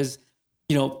because,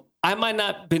 you know, I might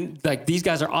not been like, these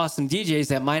guys are awesome DJs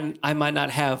that I might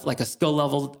not have like a skill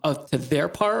level up to their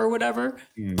par or whatever,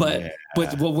 but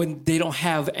when they don't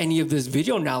have any of this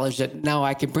video knowledge, that now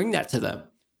I can bring that to them.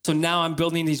 So now I'm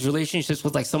building these relationships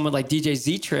with like someone like DJ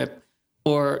Z Trip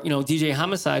or, you know, DJ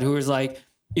Homicide, who is like,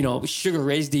 you know, Sugar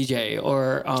Ray's DJ,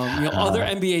 or you know, other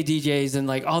NBA DJs, and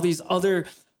like all these other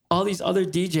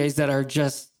DJs that are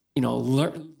just, you know,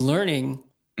 learning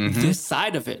this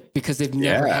side of it because they've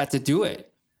never had to do it.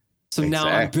 So now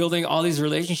I'm building all these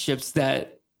relationships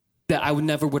that I would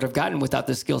have gotten without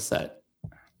this skill set.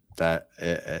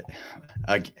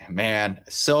 Man,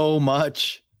 so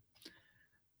much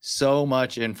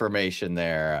information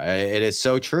there. It is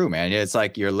so true, man. It's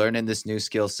like you're learning this new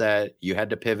skill set. You had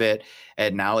to pivot,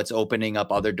 and now it's opening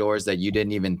up other doors that you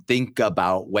didn't even think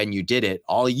about when you did it.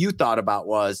 All you thought about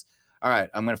was, all right,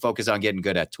 I'm going to focus on getting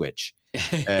good at Twitch.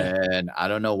 And I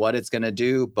don't know what it's going to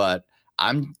do, but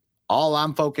all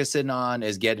I'm focusing on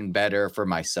is getting better for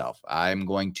myself. I'm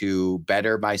going to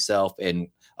better myself in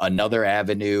another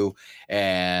avenue.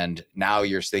 And now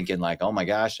you're thinking like, oh my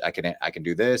gosh, I can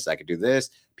do this. I can do this.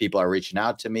 People are reaching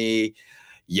out to me.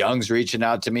 Young's reaching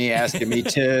out to me, asking me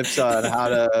tips on how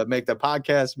to make the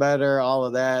podcast better, all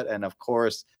of that. And of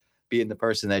course, being the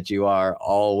person that you are,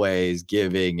 always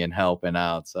giving and helping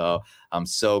out. So I'm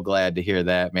so glad to hear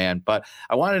that, man. But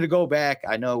I wanted to go back.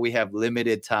 I know we have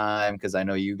limited time because I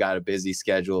know you got a busy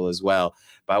schedule as well.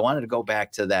 But I wanted to go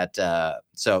back to that.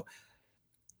 So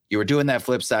you were doing that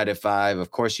Flip Side at 5.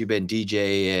 Of course, you've been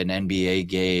DJing NBA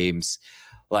games.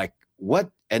 Like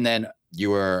what? And then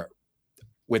you were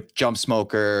with Jump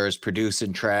Smokers,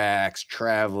 producing tracks,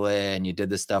 traveling. You did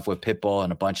this stuff with Pitbull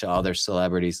and a bunch of other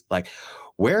celebrities. Like,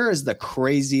 where is the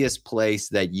craziest place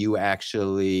that you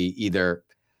actually either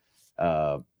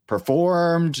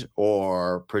performed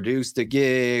or produced a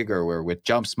gig, or were with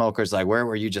Jump Smokers? Like, where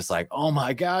were you just like, oh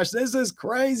my gosh, this is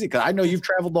crazy? Because I know you've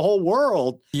traveled the whole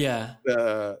world. Yeah.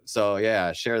 So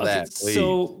yeah, share that, please.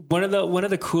 So one of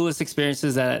the coolest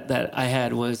experiences that I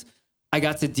had was I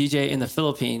got to DJ in the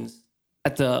Philippines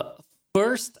at the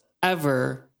first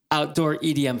ever outdoor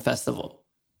EDM festival.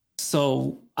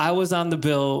 So I was on the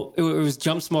bill. It was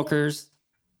Jump Smokers,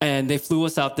 and they flew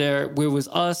us out there. It was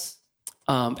us,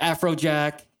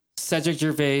 Afrojack, Cedric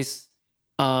Gervais,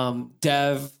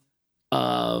 Dev,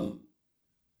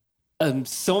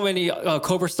 so many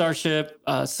Cobra Starship,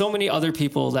 so many other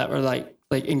people that were like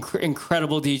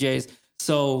incredible DJs.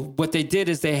 So what they did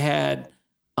is they had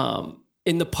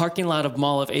in the parking lot of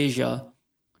Mall of Asia,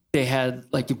 they had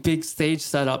like a big stage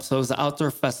set up. So it was an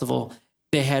outdoor festival.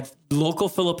 They had local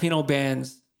Filipino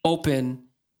bands open,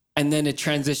 and then it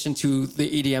transitioned to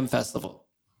the EDM festival.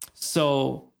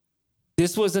 So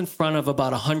this was in front of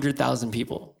about 100,000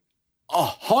 people.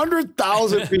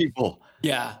 100,000 people.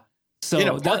 Yeah.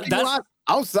 So that's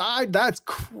outside. That's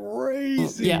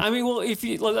crazy. Yeah. I mean, well,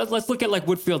 let's look at like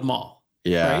Woodfield Mall.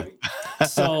 Yeah. Right?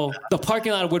 So the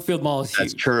parking lot of Woodfield Mall is huge.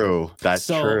 That's true. That's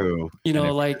true. You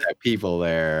know, like people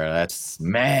there. That's,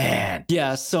 man.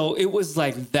 Yeah. So it was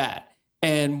like that.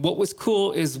 And what was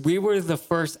cool is we were the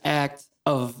first act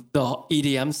of the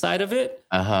EDM side of it.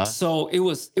 So it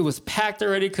was packed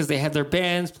already because they had their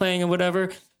bands playing and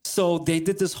whatever. So they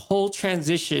did this whole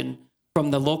transition from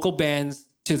the local bands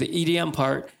to the EDM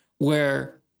part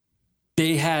where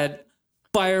they had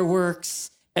fireworks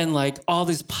and like all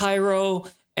this pyro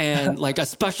and like a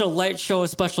special light show, a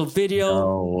special video.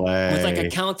 No way. With like a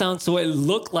countdown. So it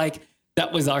looked like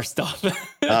that was our stuff.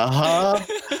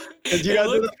 Did you guys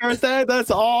do the first day?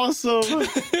 That's awesome.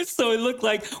 So it looked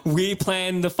like we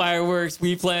planned the fireworks.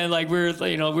 We planned like we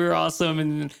were awesome,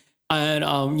 and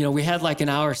you know, we had like an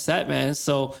hour set, man.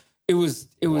 So it was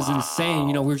insane.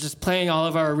 You know, we were just playing all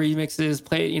of our remixes.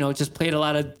 Just played a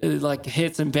lot of like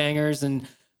hits and bangers, and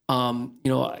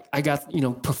you know, I got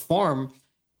perform,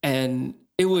 and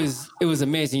it was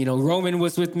amazing. You know, Roman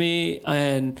was with me,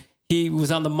 and he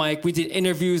was on the mic. We did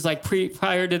interviews like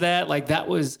prior to that. Like that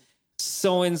was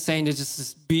so insane to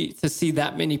see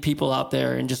that many people out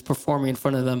there and just performing in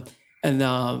front of them. And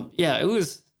yeah, it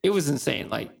was insane.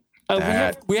 Like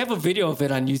we have a video of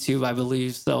it on YouTube, I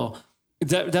believe. So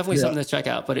definitely something to check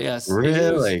out. But yes,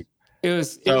 really, it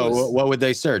was. What would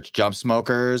they search? Jump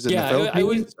Smokers in the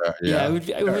Philippines?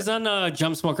 It was on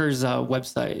Jump Smokers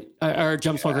website or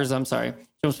Jump Smokers. I'm sorry,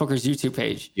 Jump Smokers YouTube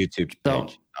page. YouTube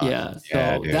page.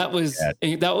 So,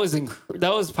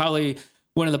 that was probably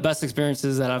one of the best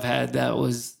experiences that I've had. That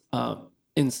was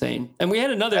insane. And we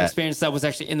had another experience that was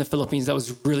actually in the Philippines that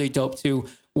was really dope too,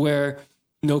 where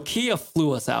Nokia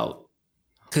flew us out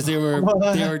because they were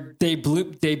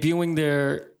debuting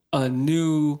their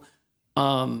new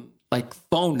like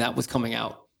phone that was coming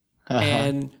out.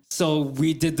 And so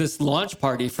we did this launch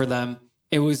party for them.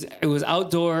 It was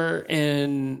outdoor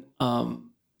in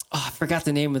I forgot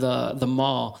the name of the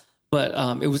mall,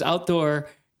 but it was outdoor,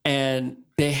 and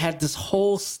they had this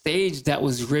whole stage that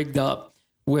was rigged up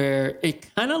where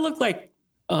it kind of looked like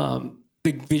the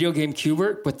video game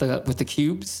Qbert with the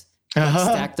cubes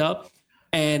stacked up,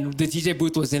 and the DJ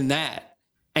booth was in that,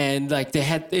 and like they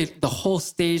had the whole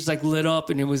stage like lit up,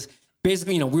 and it was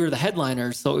basically, we were the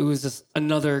headliners, so it was just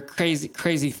another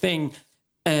crazy thing,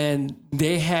 and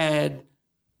they had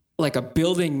like a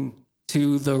building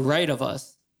to the right of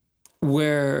us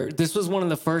where this was one of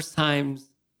the first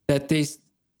times that they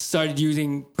started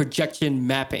using projection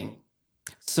mapping.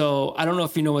 So I don't know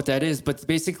if you know what that is, but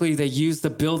basically they use the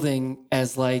building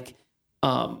as like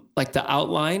the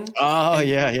outline. Oh,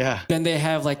 yeah. Then they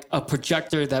have like a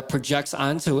projector that projects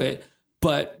onto it,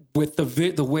 but with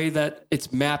the way that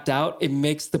it's mapped out, it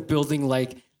makes the building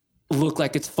like look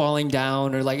like it's falling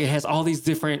down, or like it has all these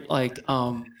different like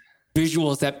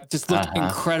visuals that just look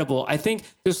incredible. I think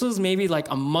this was maybe like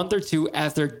a month or two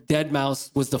after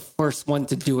Deadmau5 was the first one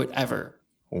to do it ever.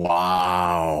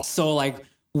 Wow. So like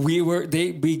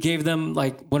we gave them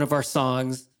like one of our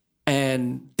songs,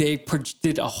 and they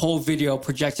did a whole video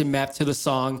projection map to the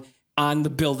song on the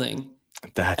building.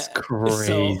 That's crazy.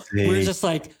 So we're just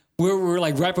like, we're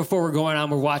like right before we're going on,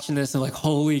 we're watching this and like,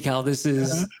 holy cow, this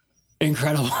is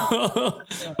incredible.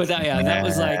 But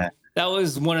that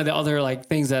was one of the other like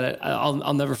things that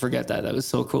I'll never forget. That was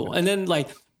so cool. And then like,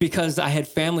 because I had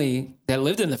family that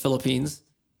lived in the Philippines,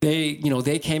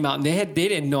 they came out and they had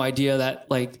no idea that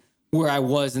like where I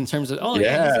was in terms of, he's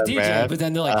a DJ. Man. But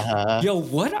then they're like, yo,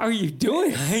 what are you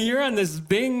doing? You're on this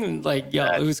thing. Like, yo,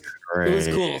 it was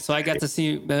cool. So I got to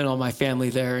see my family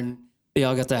there, and they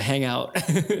all got to hang out.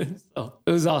 So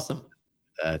it was awesome.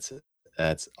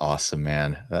 That's awesome,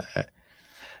 man.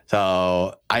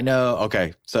 So I know.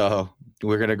 Okay, so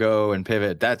we're gonna go and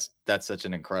pivot. That's such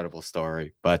an incredible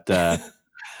story. But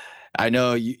I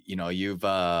know you've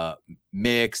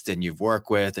mixed and you've worked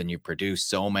with and you've produced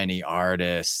so many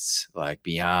artists like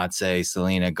Beyonce,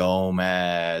 Selena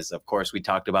Gomez. Of course, we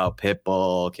talked about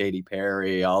Pitbull, Katy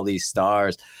Perry, all these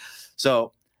stars.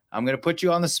 So I'm gonna put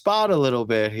you on the spot a little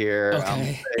bit here.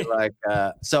 Okay.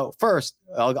 So first,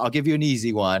 I'll give you an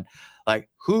easy one. Like,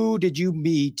 who did you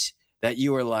meet that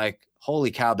you were like, holy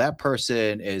cow, that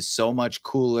person is so much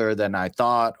cooler than I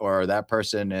thought, or that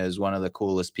person is one of the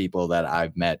coolest people that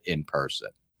I've met in person?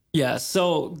 Yeah,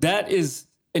 so that is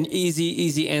an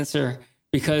easy answer,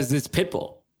 because it's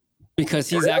Pitbull. Because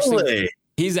he's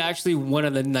actually one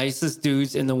of the nicest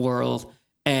dudes in the world,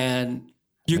 and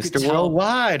you could tell, Mr.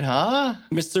 Worldwide, huh?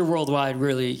 Mr. Worldwide,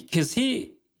 really, because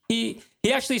he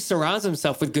actually surrounds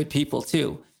himself with good people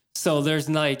too. So there's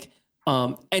like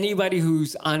anybody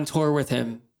who's on tour with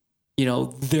him,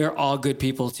 they're all good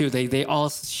people too. They all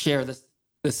share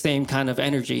the same kind of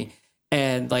energy.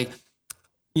 And like,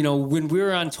 when we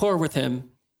were on tour with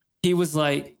him, he was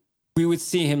like, we would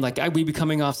see him like, we'd be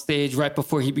coming off stage right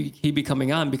before he'd be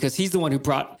coming on, because he's the one who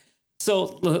brought.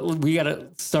 So we got to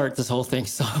start this whole thing.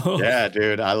 So yeah,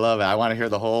 dude, I love it. I want to hear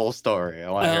the whole story. I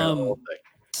want to hear the whole thing.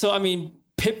 So I mean,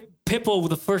 Pitbull,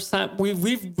 the first time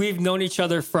we've known each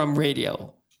other from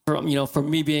radio, from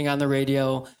me being on the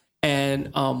radio.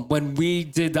 And when we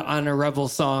did the Honor Rebel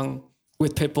song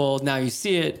with Pitbull, Now You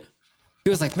See It, he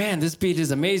was like, man, this beat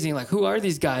is amazing. Like, who are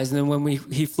these guys? And then when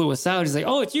he flew us out, he's like,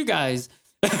 oh, it's you guys.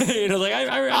 Like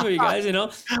I remember you guys,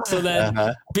 So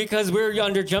then because we were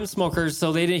under Jump Smokers,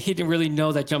 so he didn't really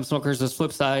know that Jump Smokers was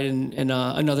Flipside, and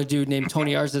another dude named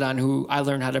Tony Arzadon, who I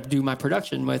learned how to do my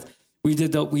production with. We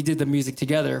did the music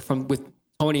together with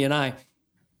Tony and I.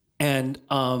 And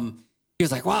he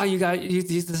was like, wow, you guys,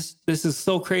 this is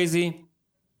so crazy.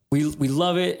 We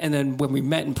love it. And then when we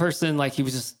met in person, like he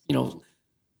was just,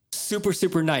 super,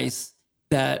 super nice.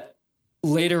 That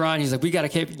later on, he's like, we got to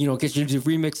get you to do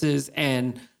remixes.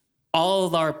 And all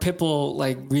of our Pitbull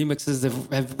like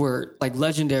remixes were like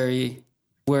legendary,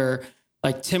 where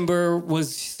like Timber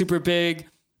was super big.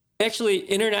 Actually,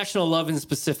 International Love in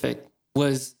specific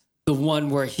was the one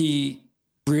where he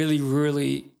really,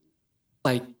 really,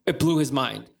 like, it blew his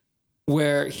mind,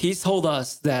 where he told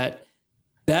us that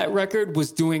record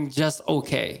was doing just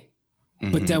okay.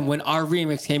 Mm-hmm. But then when our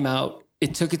remix came out,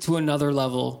 it took it to another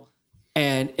level,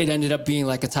 and it ended up being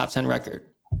like a top 10 record.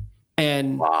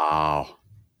 And wow.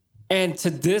 And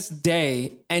to this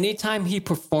day, anytime he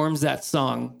performs that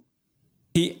song,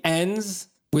 he ends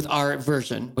with our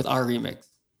version, with our remix.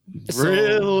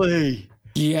 Really?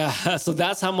 Yeah. So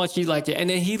that's how much he liked it. And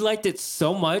then he liked it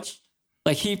so much.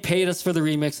 Like, he paid us for the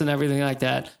remix and everything like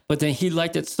that. But then he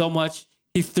liked it so much,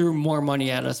 he threw more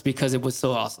money at us because it was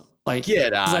so awesome. Like,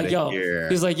 get out of here.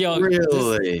 He's like, yo,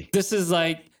 really? This is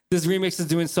like, this remix is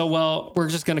doing so well. We're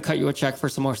just going to cut you a check for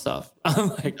some more stuff. I'm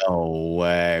like, no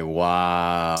way.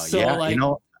 Wow. So, yeah. like,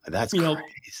 that's crazy.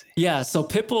 Yeah. So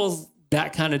Pitbull's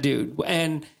that kind of dude.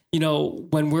 And,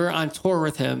 when we're on tour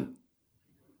with him,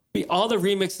 all the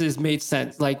remixes made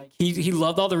sense. Like, he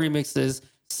loved all the remixes,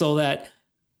 so that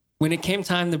when it came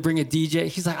time to bring a DJ,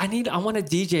 he's like, I want a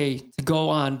DJ to go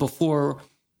on before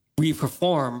we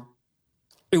perform.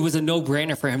 It was a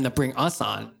no-brainer for him to bring us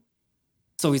on.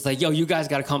 So he's like, yo, you guys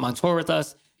got to come on tour with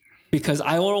us, because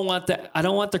I don't want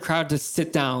the crowd to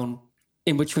sit down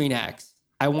in between acts.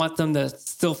 I want them to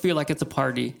still feel like it's a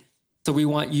party. So we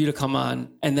want you to come on.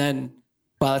 And then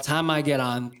by the time I get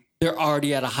on, they're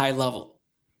already at a high level.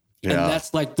 Yeah. And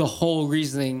that's like the whole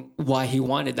reasoning why he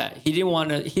wanted that. He didn't want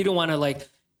to like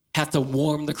have to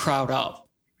warm the crowd up.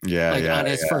 Yeah. On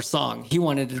his first song. He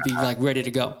wanted to be like ready to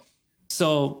go.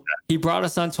 So he brought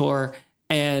us on tour,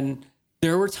 and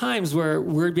there were times where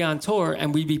we'd be on tour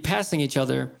and we'd be passing each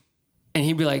other, and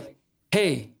he'd be like,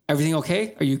 hey, everything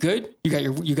okay? Are you good? You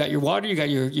got your water, you got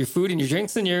your food and your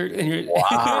drinks and your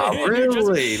wow,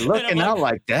 really? Looking out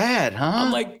like that, huh?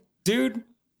 I'm like, dude,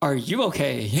 are you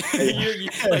okay?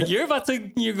 you're about to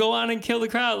go on and kill the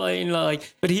crowd,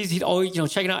 but he'd always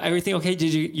checking out everything okay.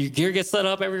 Did your gear get set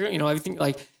up? Everything,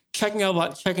 like checking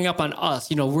up on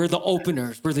us. We're the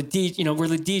openers, we're the we're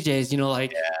the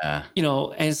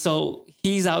DJs. And so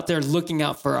he's out there looking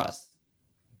out for us.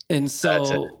 And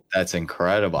so that's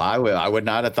incredible. I would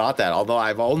not have thought that. Although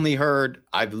I've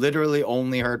literally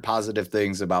only heard positive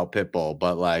things about Pitbull,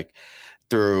 but like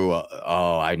through,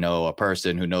 I know a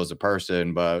person who knows a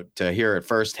person, but to hear it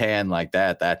firsthand like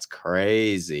that, that's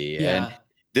crazy. Yeah.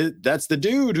 And that's the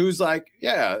dude who's like,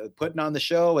 putting on the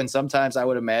show. And sometimes I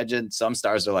would imagine some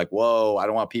stars are like, whoa, I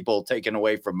don't want people taken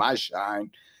away from my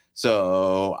shine.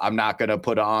 So I'm not going to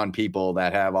put on people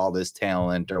that have all this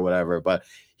talent or whatever, but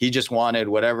he just wanted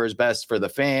whatever is best for the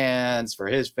fans, for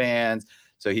his fans.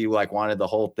 So he like wanted the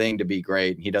whole thing to be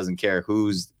great. He doesn't care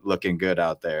who's looking good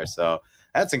out there. So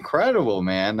that's incredible,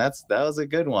 man. That was a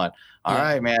good one. All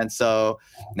right, man. So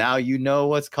now you know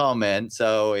what's coming.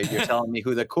 So if you're telling me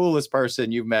who the coolest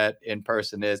person you've met in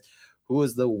person is, who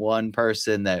was the one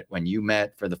person that when you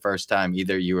met for the first time,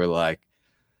 either you were like,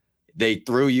 they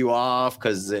threw you off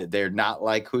because they're not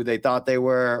like who they thought they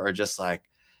were, or just like,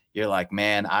 you're like,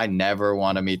 man, I never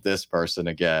want to meet this person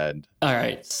again. All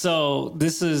right. So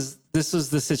this is the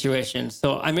situation.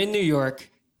 So I'm in New York,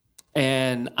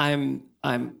 and I'm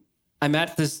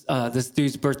at this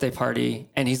dude's birthday party,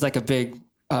 and he's like a big,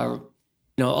 a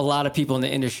lot of people in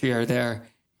the industry are there.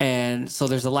 And so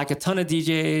there's a ton of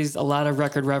DJs, a lot of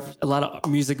a lot of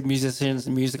musicians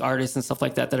and music artists and stuff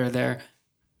like that are there.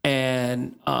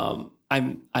 And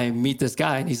I meet this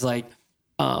guy, and he's like,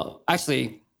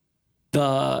 actually,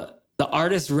 the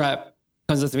artist rep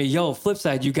comes up to me, yo,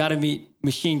 Flipside, you got to meet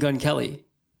Machine Gun Kelly.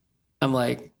 I'm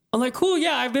like, cool,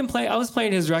 yeah, I was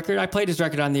playing his record. I played his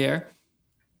record on the air.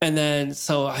 And then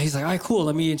so he's like, all right, cool,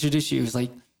 let me introduce you. He's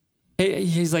like, hey,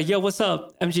 he's like, yo, what's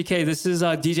up, MGK? This is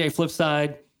DJ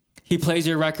Flipside. He plays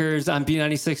your records on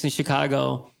B96 in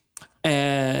Chicago.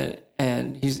 And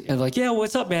he's like, yeah,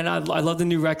 what's up, man? I love the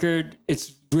new record.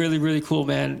 It's really, really cool,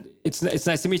 man. It's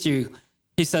nice to meet you.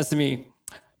 He says to me,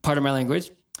 pardon my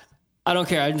language, I don't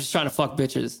care. I'm just trying to fuck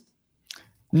bitches.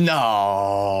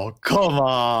 No, come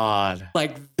on.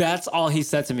 Like, that's all he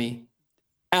said to me.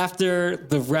 After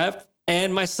the rep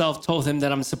and myself told him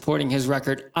that I'm supporting his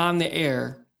record on the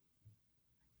air,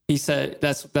 he said,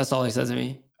 that's all he said to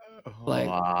me. Like,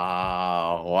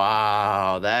 wow.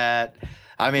 That,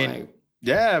 I mean, like,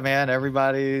 yeah, man,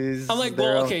 everybody's. I'm like,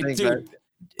 well, okay, dude,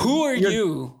 who are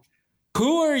you?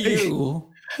 Who are you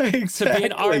exactly. to be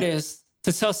an artist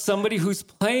to tell somebody who's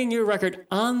playing your record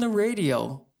on the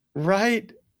radio,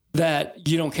 right, that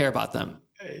you don't care about them?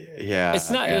 Yeah,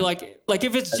 it's not like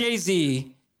if it's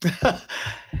Jay-Z.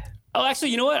 Oh, actually,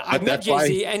 you know what? I met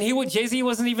Jay-Z, and Jay-Z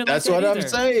wasn't even. That's like that what either.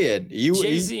 I'm saying.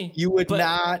 Jay-Z, you would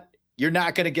not. You're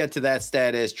not going to get to that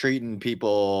status treating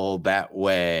people that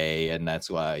way, and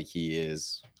that's why he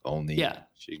is only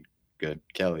Machine Gun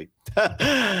Kelly. But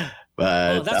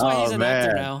that's why he's an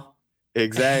actor now.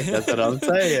 Exactly, that's what I'm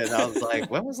saying. I was like,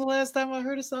 when was the last time I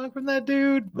heard a song from that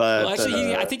dude? But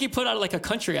actually, I think he put out like a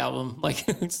country album, like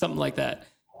something like that.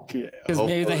 Because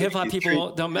maybe the hip hop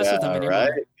people don't mess with him anymore.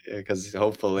 Right? because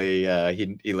hopefully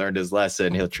he learned his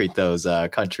lesson. He'll treat those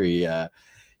country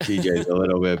DJs a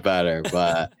little bit better.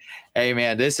 But hey,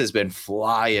 man, this has been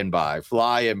flying by,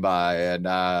 and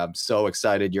I'm so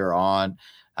excited you're on.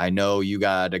 I know you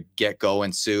got to get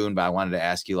going soon, but I wanted to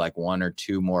ask you like one or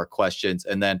two more questions,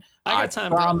 and then I got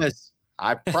time, bro.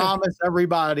 I promise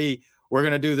everybody we're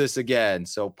going to do this again.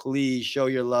 So please show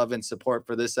your love and support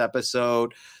for this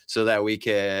episode so that we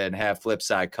can have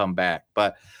Flipside come back.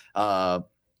 But,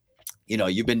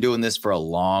 you've been doing this for a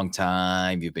long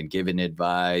time. You've been giving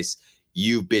advice.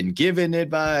 You've been given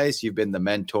advice. You've been the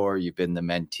mentor. You've been the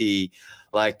mentee.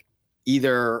 Like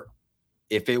either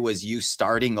if it was you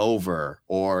starting over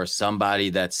or somebody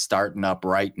that's starting up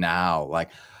right now, like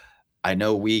I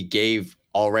know we gave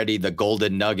already the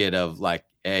golden nugget of like,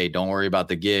 hey, don't worry about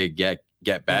the gig, get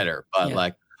better. But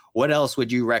like, what else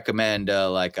would you recommend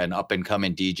like an up and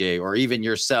coming DJ or even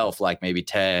yourself, like maybe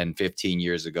 10, 15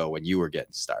 years ago when you were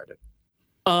getting started?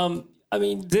 I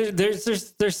mean,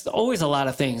 there's always a lot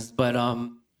of things, but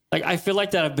like I feel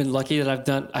like that I've been lucky that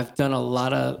I've done a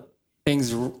lot of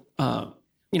things, not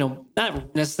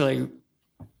necessarily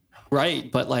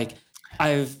right, but like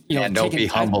I've and don't be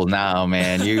humble now,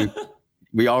 man.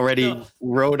 We already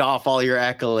wrote off all your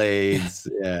accolades.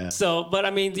 Yeah. So, but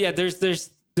I mean, yeah,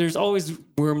 there's always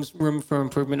room for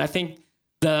improvement. I think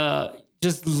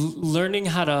just learning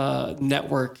how to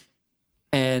network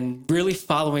and really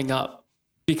following up,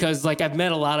 because like I've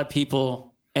met a lot of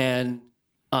people and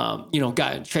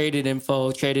got traded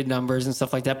info, traded numbers and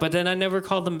stuff like that, but then I never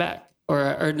called them back,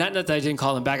 or not that I didn't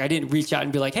call them back. I didn't reach out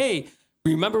and be like, hey,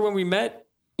 remember when we met?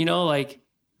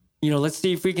 Let's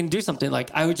see if we can do something.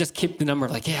 Like I would just keep the number,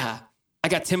 like, yeah, I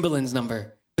got Timbaland's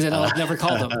number, but then I like never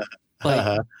called them.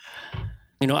 Like,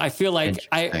 I feel like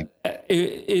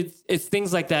it's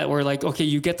things like that where like, okay,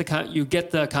 you get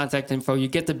the contact info, you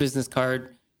get the business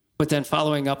card, but then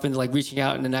following up and like reaching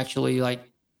out and then actually like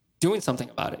doing something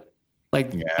about it.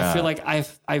 Like, I feel like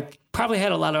I've probably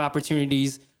had a lot of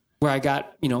opportunities where I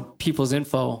got, people's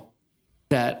info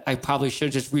that I probably should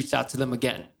have just reached out to them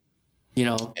again.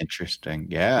 Interesting.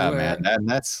 Yeah, man. And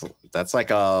that's like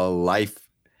a life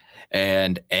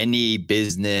and any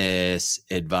business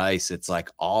advice. It's like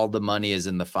all the money is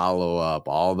in the follow-up.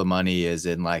 All the money is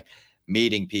in like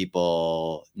meeting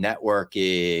people,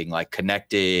 networking, like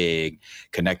connecting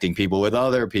people with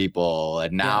other people.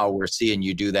 And now we're seeing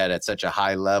you do that at such a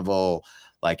high level,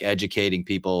 like educating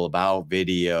people about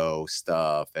video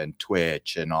stuff and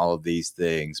Twitch and all of these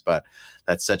things. But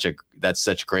that's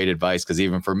such great advice, because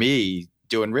even for me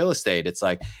doing real estate, it's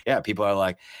like, people are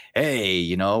like,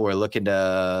 hey, we're looking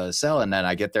to sell, and then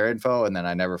I get their info and then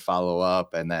I never follow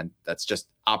up, and then that's just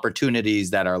opportunities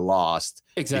that are lost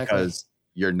because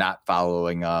you're not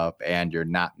following up and you're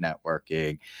not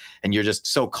networking and you're just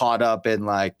so caught up in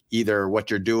like either what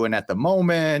you're doing at the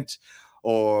moment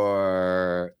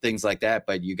or things like that.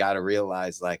 But you got to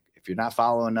realize, like, if you're not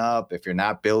following up, if you're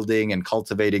not building and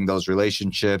cultivating those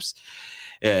relationships,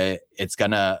 it's going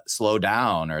to slow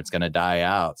down or it's going to die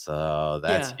out. So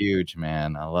that's huge,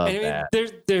 man. I love that.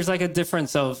 There's like a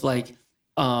difference of like,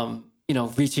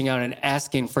 reaching out and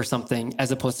asking for something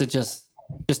as opposed to just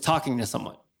talking to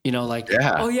someone,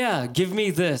 oh yeah, give me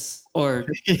this, or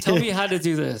tell me how to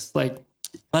do this. Like,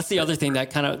 that's the other thing that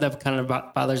kind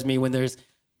of bothers me, when there's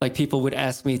like people would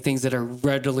ask me things that are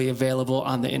readily available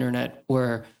on the internet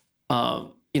where,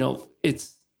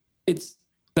 it's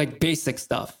like basic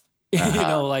stuff.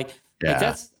 Like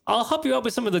that's, I'll help you out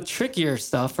with some of the trickier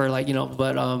stuff, or like,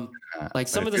 but like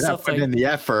some of the stuff, like in the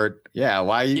effort.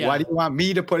 Why do you want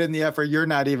me to put in the effort? You're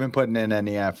not even putting in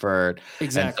any effort.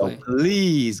 Exactly. And so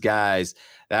please, guys,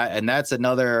 that's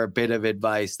another bit of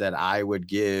advice that I would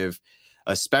give,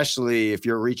 especially if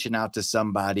you're reaching out to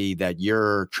somebody that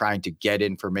you're trying to get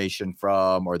information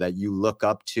from, or that you look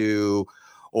up to,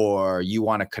 or you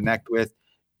want to connect with.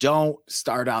 Don't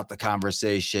start out the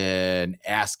conversation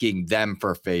asking them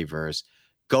for favors.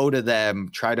 Go to them,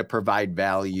 try to provide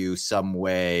value some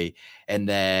way, and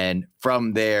then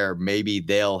from there, maybe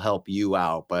they'll help you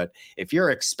out. But if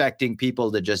you're expecting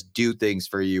people to just do things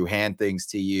for you, hand things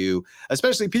to you,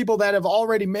 especially people that have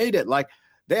already made it, like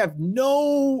they have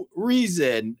no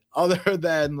reason other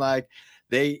than like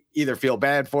they either feel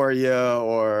bad for you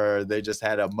or they just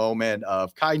had a moment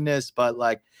of kindness, but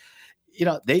like,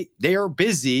 they are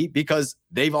busy because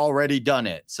they've already done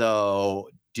it. So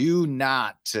do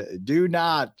not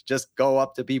just go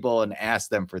up to people and ask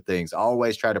them for things.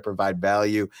 Always try to provide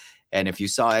value. And if you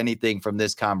saw anything from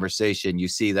this conversation, you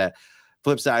see that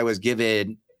Flipside was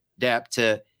giving dap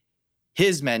to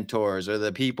his mentors, or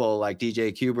the people like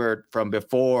DJ Qbert from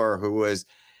before, who was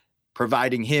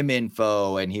providing him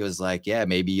info, and he was like, yeah,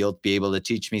 maybe you'll be able to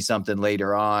teach me something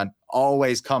later on.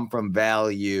 Always come from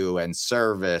value and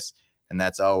service. And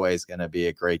that's always going to be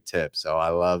a great tip. So I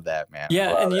love that, man.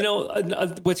 Yeah. And you know,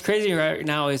 what's crazy right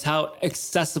now is how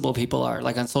accessible people are,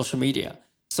 like on social media.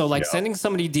 So like sending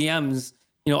somebody DMs,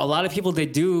 you know, a lot of people, they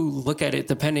do look at it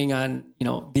depending on, you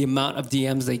know, the amount of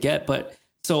DMs they get. But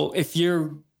so if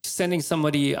you're sending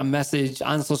somebody a message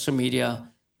on social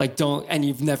media, like and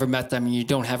you've never met them and you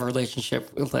don't have a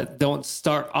relationship with it, don't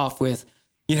start off with,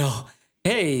 you know,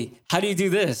 hey, how do you do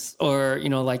this? Or, you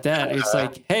know, like that. It's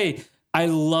like, hey, I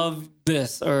love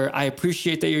this, or I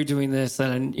appreciate that you're doing this.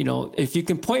 And, you know, if you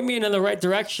can point me in the right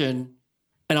direction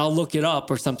and I'll look it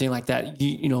up or something like that,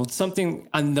 you know, something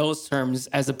on those terms,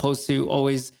 as opposed to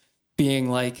always being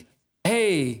like,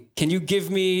 hey, can you give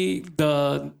me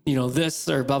the, you know, this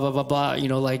or blah, blah, blah, blah. You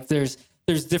know, like there's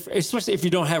different, especially if you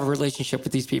don't have a relationship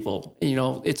with these people, you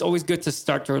know, it's always good to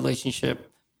start the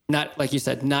relationship. Not, like you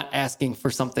said, not asking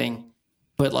for something,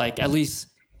 but like at least,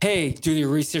 hey, do your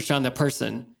research on the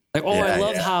person. Like, oh, I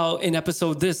love how in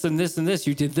episode this and this and this,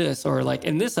 you did this, or like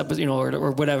in this episode, you know,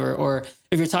 or whatever. Or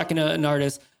if you're talking to an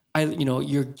artist, you know,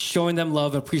 you're showing them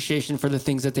love, appreciation for the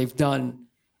things that they've done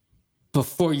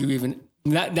before you even,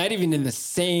 not even in the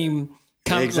same,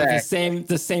 like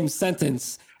the same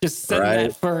sentence, just send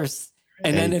that first.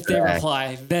 And then if they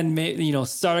reply, then, you know,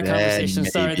 start a conversation,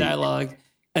 start a dialogue,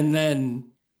 and then,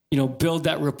 you know, build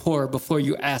that rapport before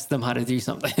you ask them how to do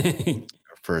something.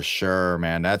 For sure,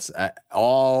 man. That's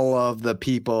all of the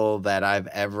people that I've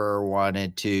ever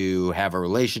wanted to have a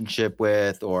relationship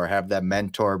with or have them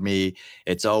mentor me.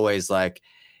 It's always like,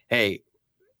 hey,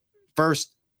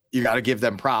 first, you got to give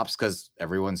them props because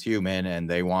everyone's human and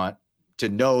they want to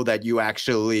know that you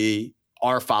actually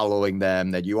are following them,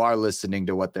 that you are listening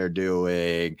to what they're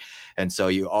doing. And so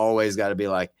you always got to be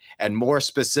like, and more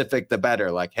specific, the better.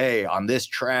 Like, hey, on this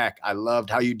track, I loved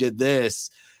how you did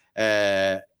this.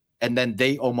 And then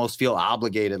they almost feel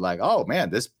obligated, like, oh man,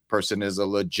 this person is a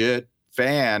legit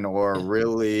fan or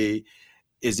really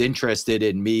is interested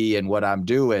in me and what I'm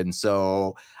doing.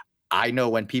 So I know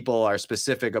when people are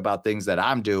specific about things that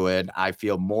I'm doing, I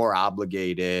feel more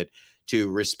obligated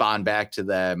to respond back to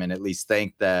them and at least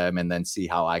thank them and then see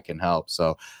how I can help.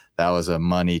 So that was a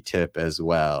money tip as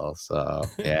well. So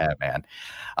yeah, man.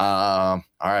 All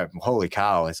right. Holy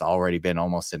cow. It's already been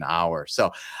almost an hour.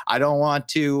 So I don't want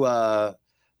to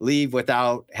leave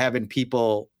without having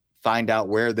people find out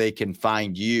where they can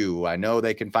find you. I know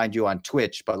they can find you on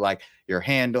Twitch, but like your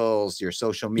handles, your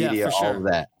social media, all of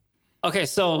that. Okay.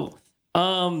 So,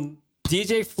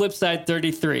 DJ Flipside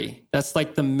 33, that's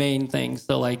like the main thing.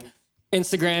 So like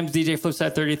Instagram's DJ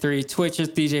Flipside 33, Twitch is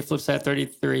DJ Flipside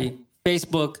 33,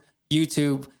 Facebook,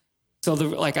 YouTube. So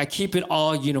like I keep it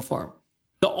all uniform.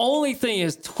 The only thing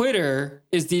is Twitter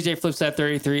is DJ Flipside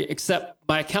 33, except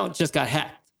my account just got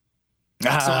hacked.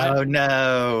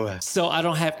 No. So I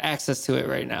don't have access to it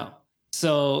right now.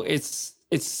 So it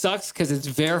sucks because it's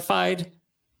verified.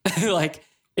 Like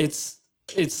it's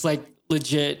like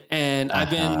legit. And I've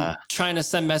been trying to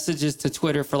send messages to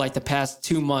Twitter for like the past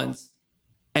 2 months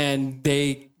and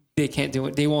they can't do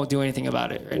it. They won't do anything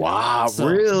about it. Wow. So,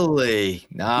 really?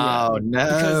 No.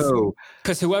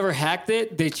 Because whoever hacked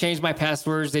it, they changed my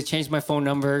passwords. They changed my phone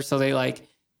number. So they changed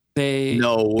the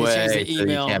email. So you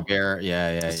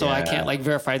can't So I can't like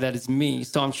verify that it's me.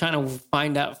 So I'm trying to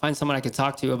find someone I can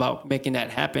talk to about making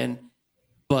that happen.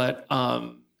 But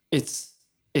it's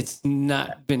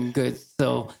not been good.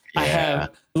 So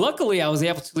luckily I was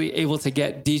able to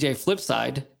get DJ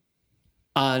Flipside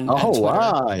on Twitter,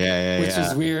 wow. Which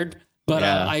is weird.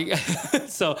 But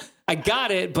so I got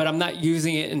it, but I'm not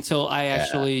using it until I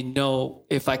actually know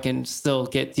if I can still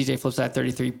get DJ Flipside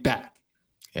 33 back.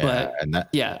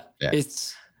 Yeah, but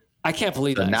I can't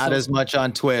believe so that. Not as much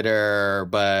on Twitter,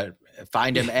 but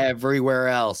find him everywhere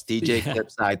else. DJ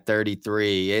Flipside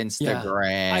 33, Instagram.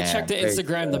 Yeah. I check the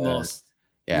Instagram the most.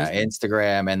 Yeah,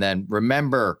 Instagram. And then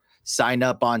remember, sign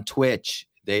up on Twitch.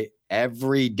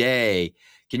 Every day.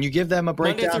 Can you give them a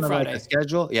breakdown of like the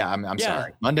schedule? Yeah, I'm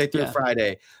sorry. Monday through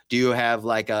Friday. Do you have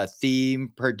like a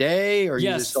theme per day or are you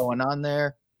just going on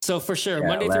there? So for sure,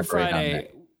 Monday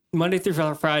through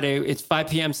Friday, it's 5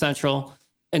 p.m. Central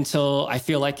until I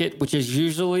feel like it, which is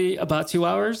usually about 2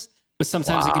 hours. But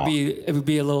sometimes it would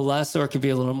be a little less or it could be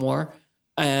a little more.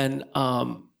 And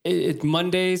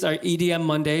Mondays are EDM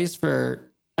Mondays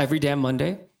for every damn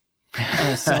Monday.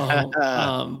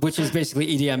 Which is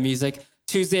basically EDM music.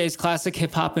 Tuesday is classic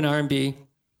hip hop and R&B.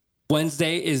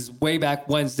 Wednesday is Way Back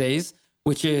Wednesdays,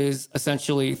 which is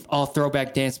essentially all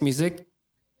throwback dance music.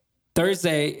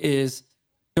 Thursday is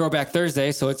Throwback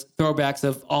Thursday, so it's throwbacks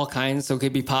of all kinds. So it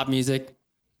could be pop music,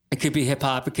 It could be hip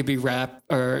hop, it could be rap,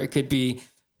 or it could be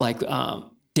like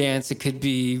dance, it could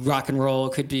be rock and roll,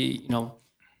 it could be,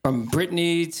 from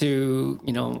Britney to,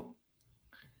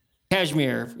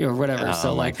 Cashmere or whatever. Oh,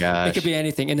 so like it could be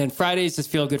anything. And then Fridays is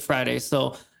Feel Good Fridays.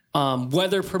 So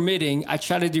weather permitting, I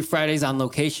try to do Fridays on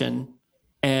location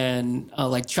and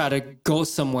like try to go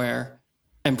somewhere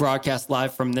and broadcast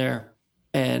live from there.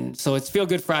 And so it's Feel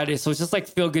Good Friday. So it's just like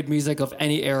feel good music of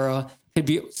any era. It could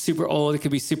be super old, it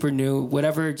could be super new,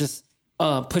 whatever just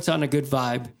puts on a good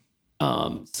vibe.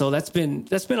 So that's been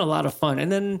a lot of fun.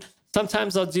 And then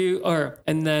sometimes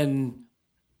and then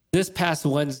this past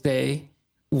Wednesday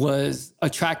was a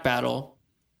track battle.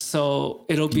 So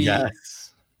it'll be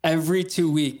every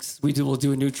 2 weeks we'll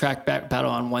do a new track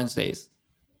battle on Wednesdays.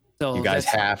 So you guys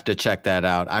have to check that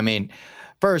out. I mean,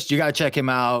 first you got to check him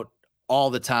out all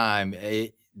the time.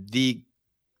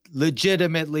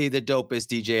 Legitimately the dopest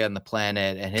DJ on the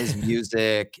planet, and his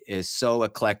music is so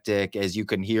eclectic, as you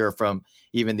can hear from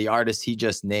even the artists he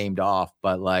just named off.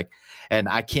 But and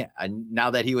now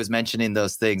that he was mentioning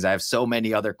those things, I have so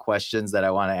many other questions that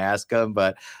I want to ask him,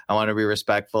 but I want to be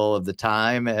respectful of the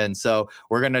time. And so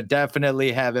we're going to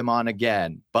definitely have him on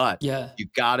again, but you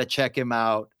got to check him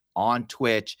out on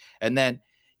Twitch. And then,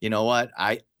 you know what?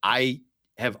 I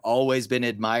have always been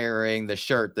admiring the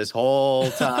shirt this whole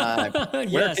time.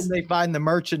 Where can they find the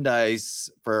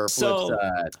merchandise for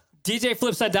Flipside?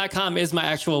 DJFlipside.com is my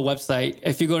actual website.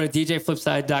 If you go to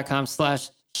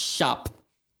DJFlipside.com/shop,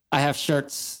 I have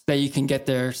shirts that you can get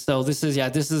there. So this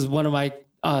is one of my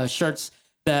shirts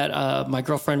that my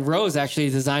girlfriend Rose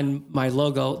actually designed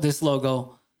this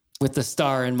logo with the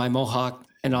star and my mohawk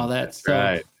and all that.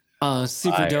 So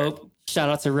super dope. Shout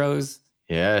out to Rose.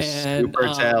 Yes,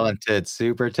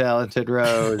 super talented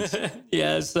Rose.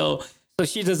 Yeah, so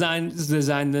she designed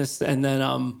this, and then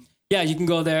you can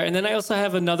go there. And then I also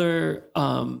have another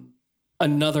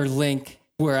link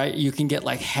where you can get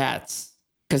like hats,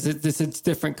 because it's a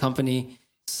different company.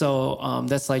 So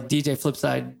that's like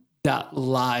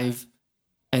DJFlipside.live,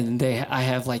 and I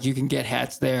have like, you can get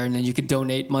hats there, and then you can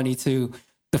donate money to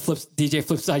the DJ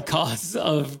Flipside cause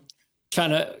of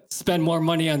trying to spend more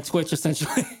money on Twitch,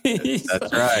 essentially.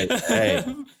 That's right. Hey,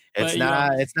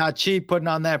 it's not cheap putting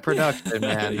on that production,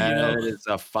 man. It is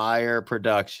a fire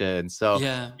production. So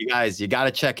you guys, you got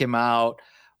to check him out.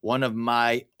 One of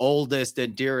my oldest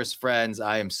and dearest friends.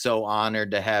 I am so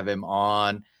honored to have him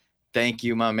on. Thank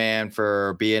you, my man,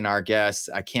 for being our guest.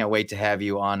 I can't wait to have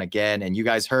you on again. And you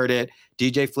guys heard it.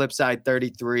 DJ Flipside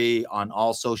 33 on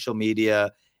all social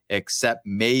media, except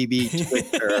maybe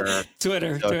Twitter.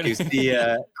 Twitter. So if you see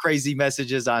crazy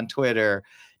messages on Twitter,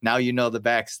 now you know the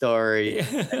backstory.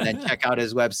 And then check out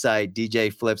his website,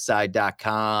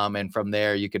 djflipside.com. And from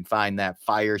there, you can find that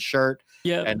fire shirt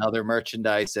and other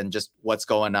merchandise and just what's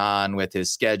going on with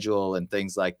his schedule and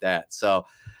things like that. So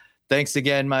thanks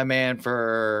again, my man,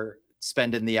 for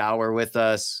spending the hour with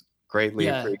us. Greatly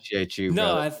appreciate you.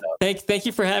 No, thank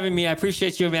you for having me. I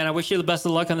appreciate you, man. I wish you the best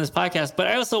of luck on this podcast. But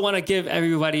I also want to give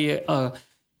everybody a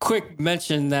quick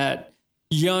mention that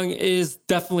Young is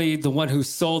definitely the one who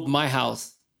sold my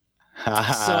house.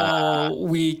 So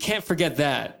we can't forget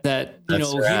that he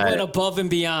went above and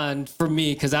beyond for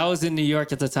me, because I was in New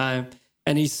York at the time,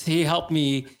 and he helped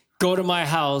me go to my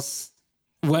house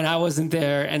when I wasn't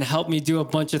there and helped me do a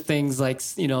bunch of things, like,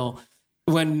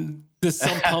 when the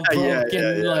sump pump broke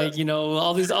and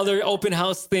all these other open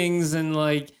house things, and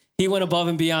like he went above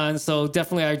and beyond. So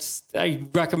definitely I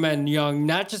recommend Young,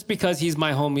 not just because he's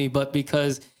my homie, but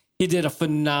because he did a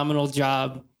phenomenal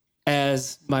job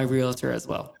as my realtor as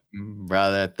well.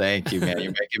 Brother, thank you, man.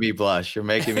 You're making me blush.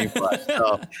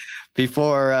 So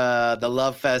before the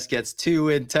Love Fest gets too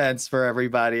intense for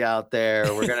everybody out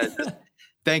there, we're going to just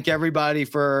thank everybody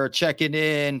for checking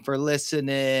in, for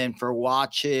listening, for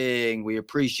watching. We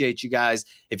appreciate you guys.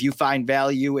 If you find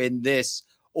value in this,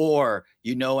 or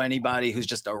you know anybody who's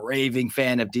just a raving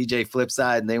fan of DJ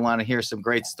Flipside and they want to hear some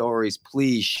great stories,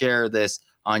 please share this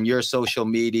on your social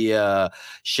media.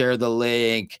 Share the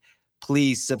link.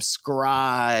 Please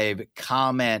subscribe,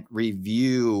 comment,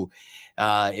 review.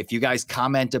 If you guys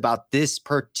comment about this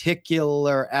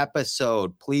particular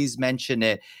episode, please mention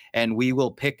it, and we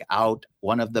will pick out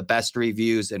one of the best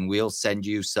reviews, and we'll send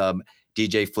you some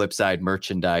DJ Flipside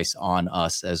merchandise on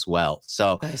us as well.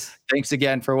 So Thanks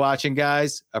again for watching,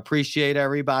 guys. Appreciate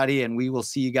everybody, and we will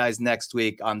see you guys next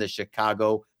week on the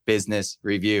Chicago Business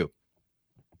Review.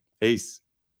 Peace.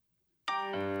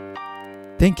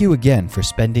 Thank you again for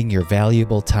spending your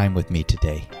valuable time with me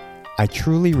today. I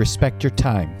truly respect your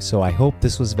time, so I hope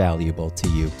this was valuable to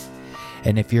you.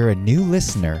 And if you're a new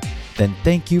listener, then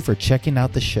thank you for checking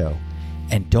out the show.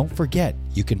 And don't forget,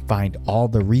 You can find all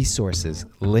the resources,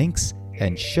 links,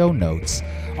 and show notes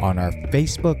on our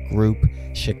Facebook group,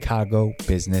 Chicago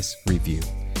Business Review.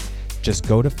 Just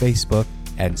go to Facebook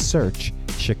and search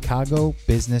Chicago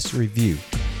Business Review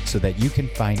so that you can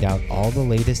find out all the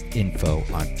latest info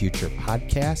on future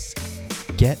podcasts,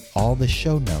 get all the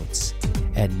show notes,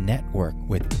 and network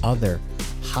with other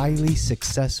highly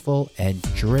successful and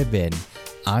driven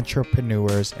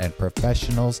entrepreneurs and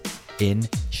professionals in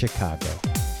Chicago.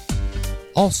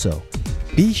 Also,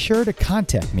 be sure to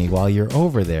contact me while you're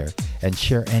over there and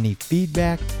share any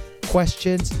feedback,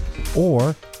 questions,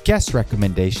 or guest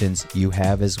recommendations you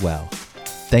have as well.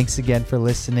 Thanks again for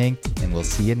listening, and we'll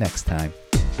see you next time.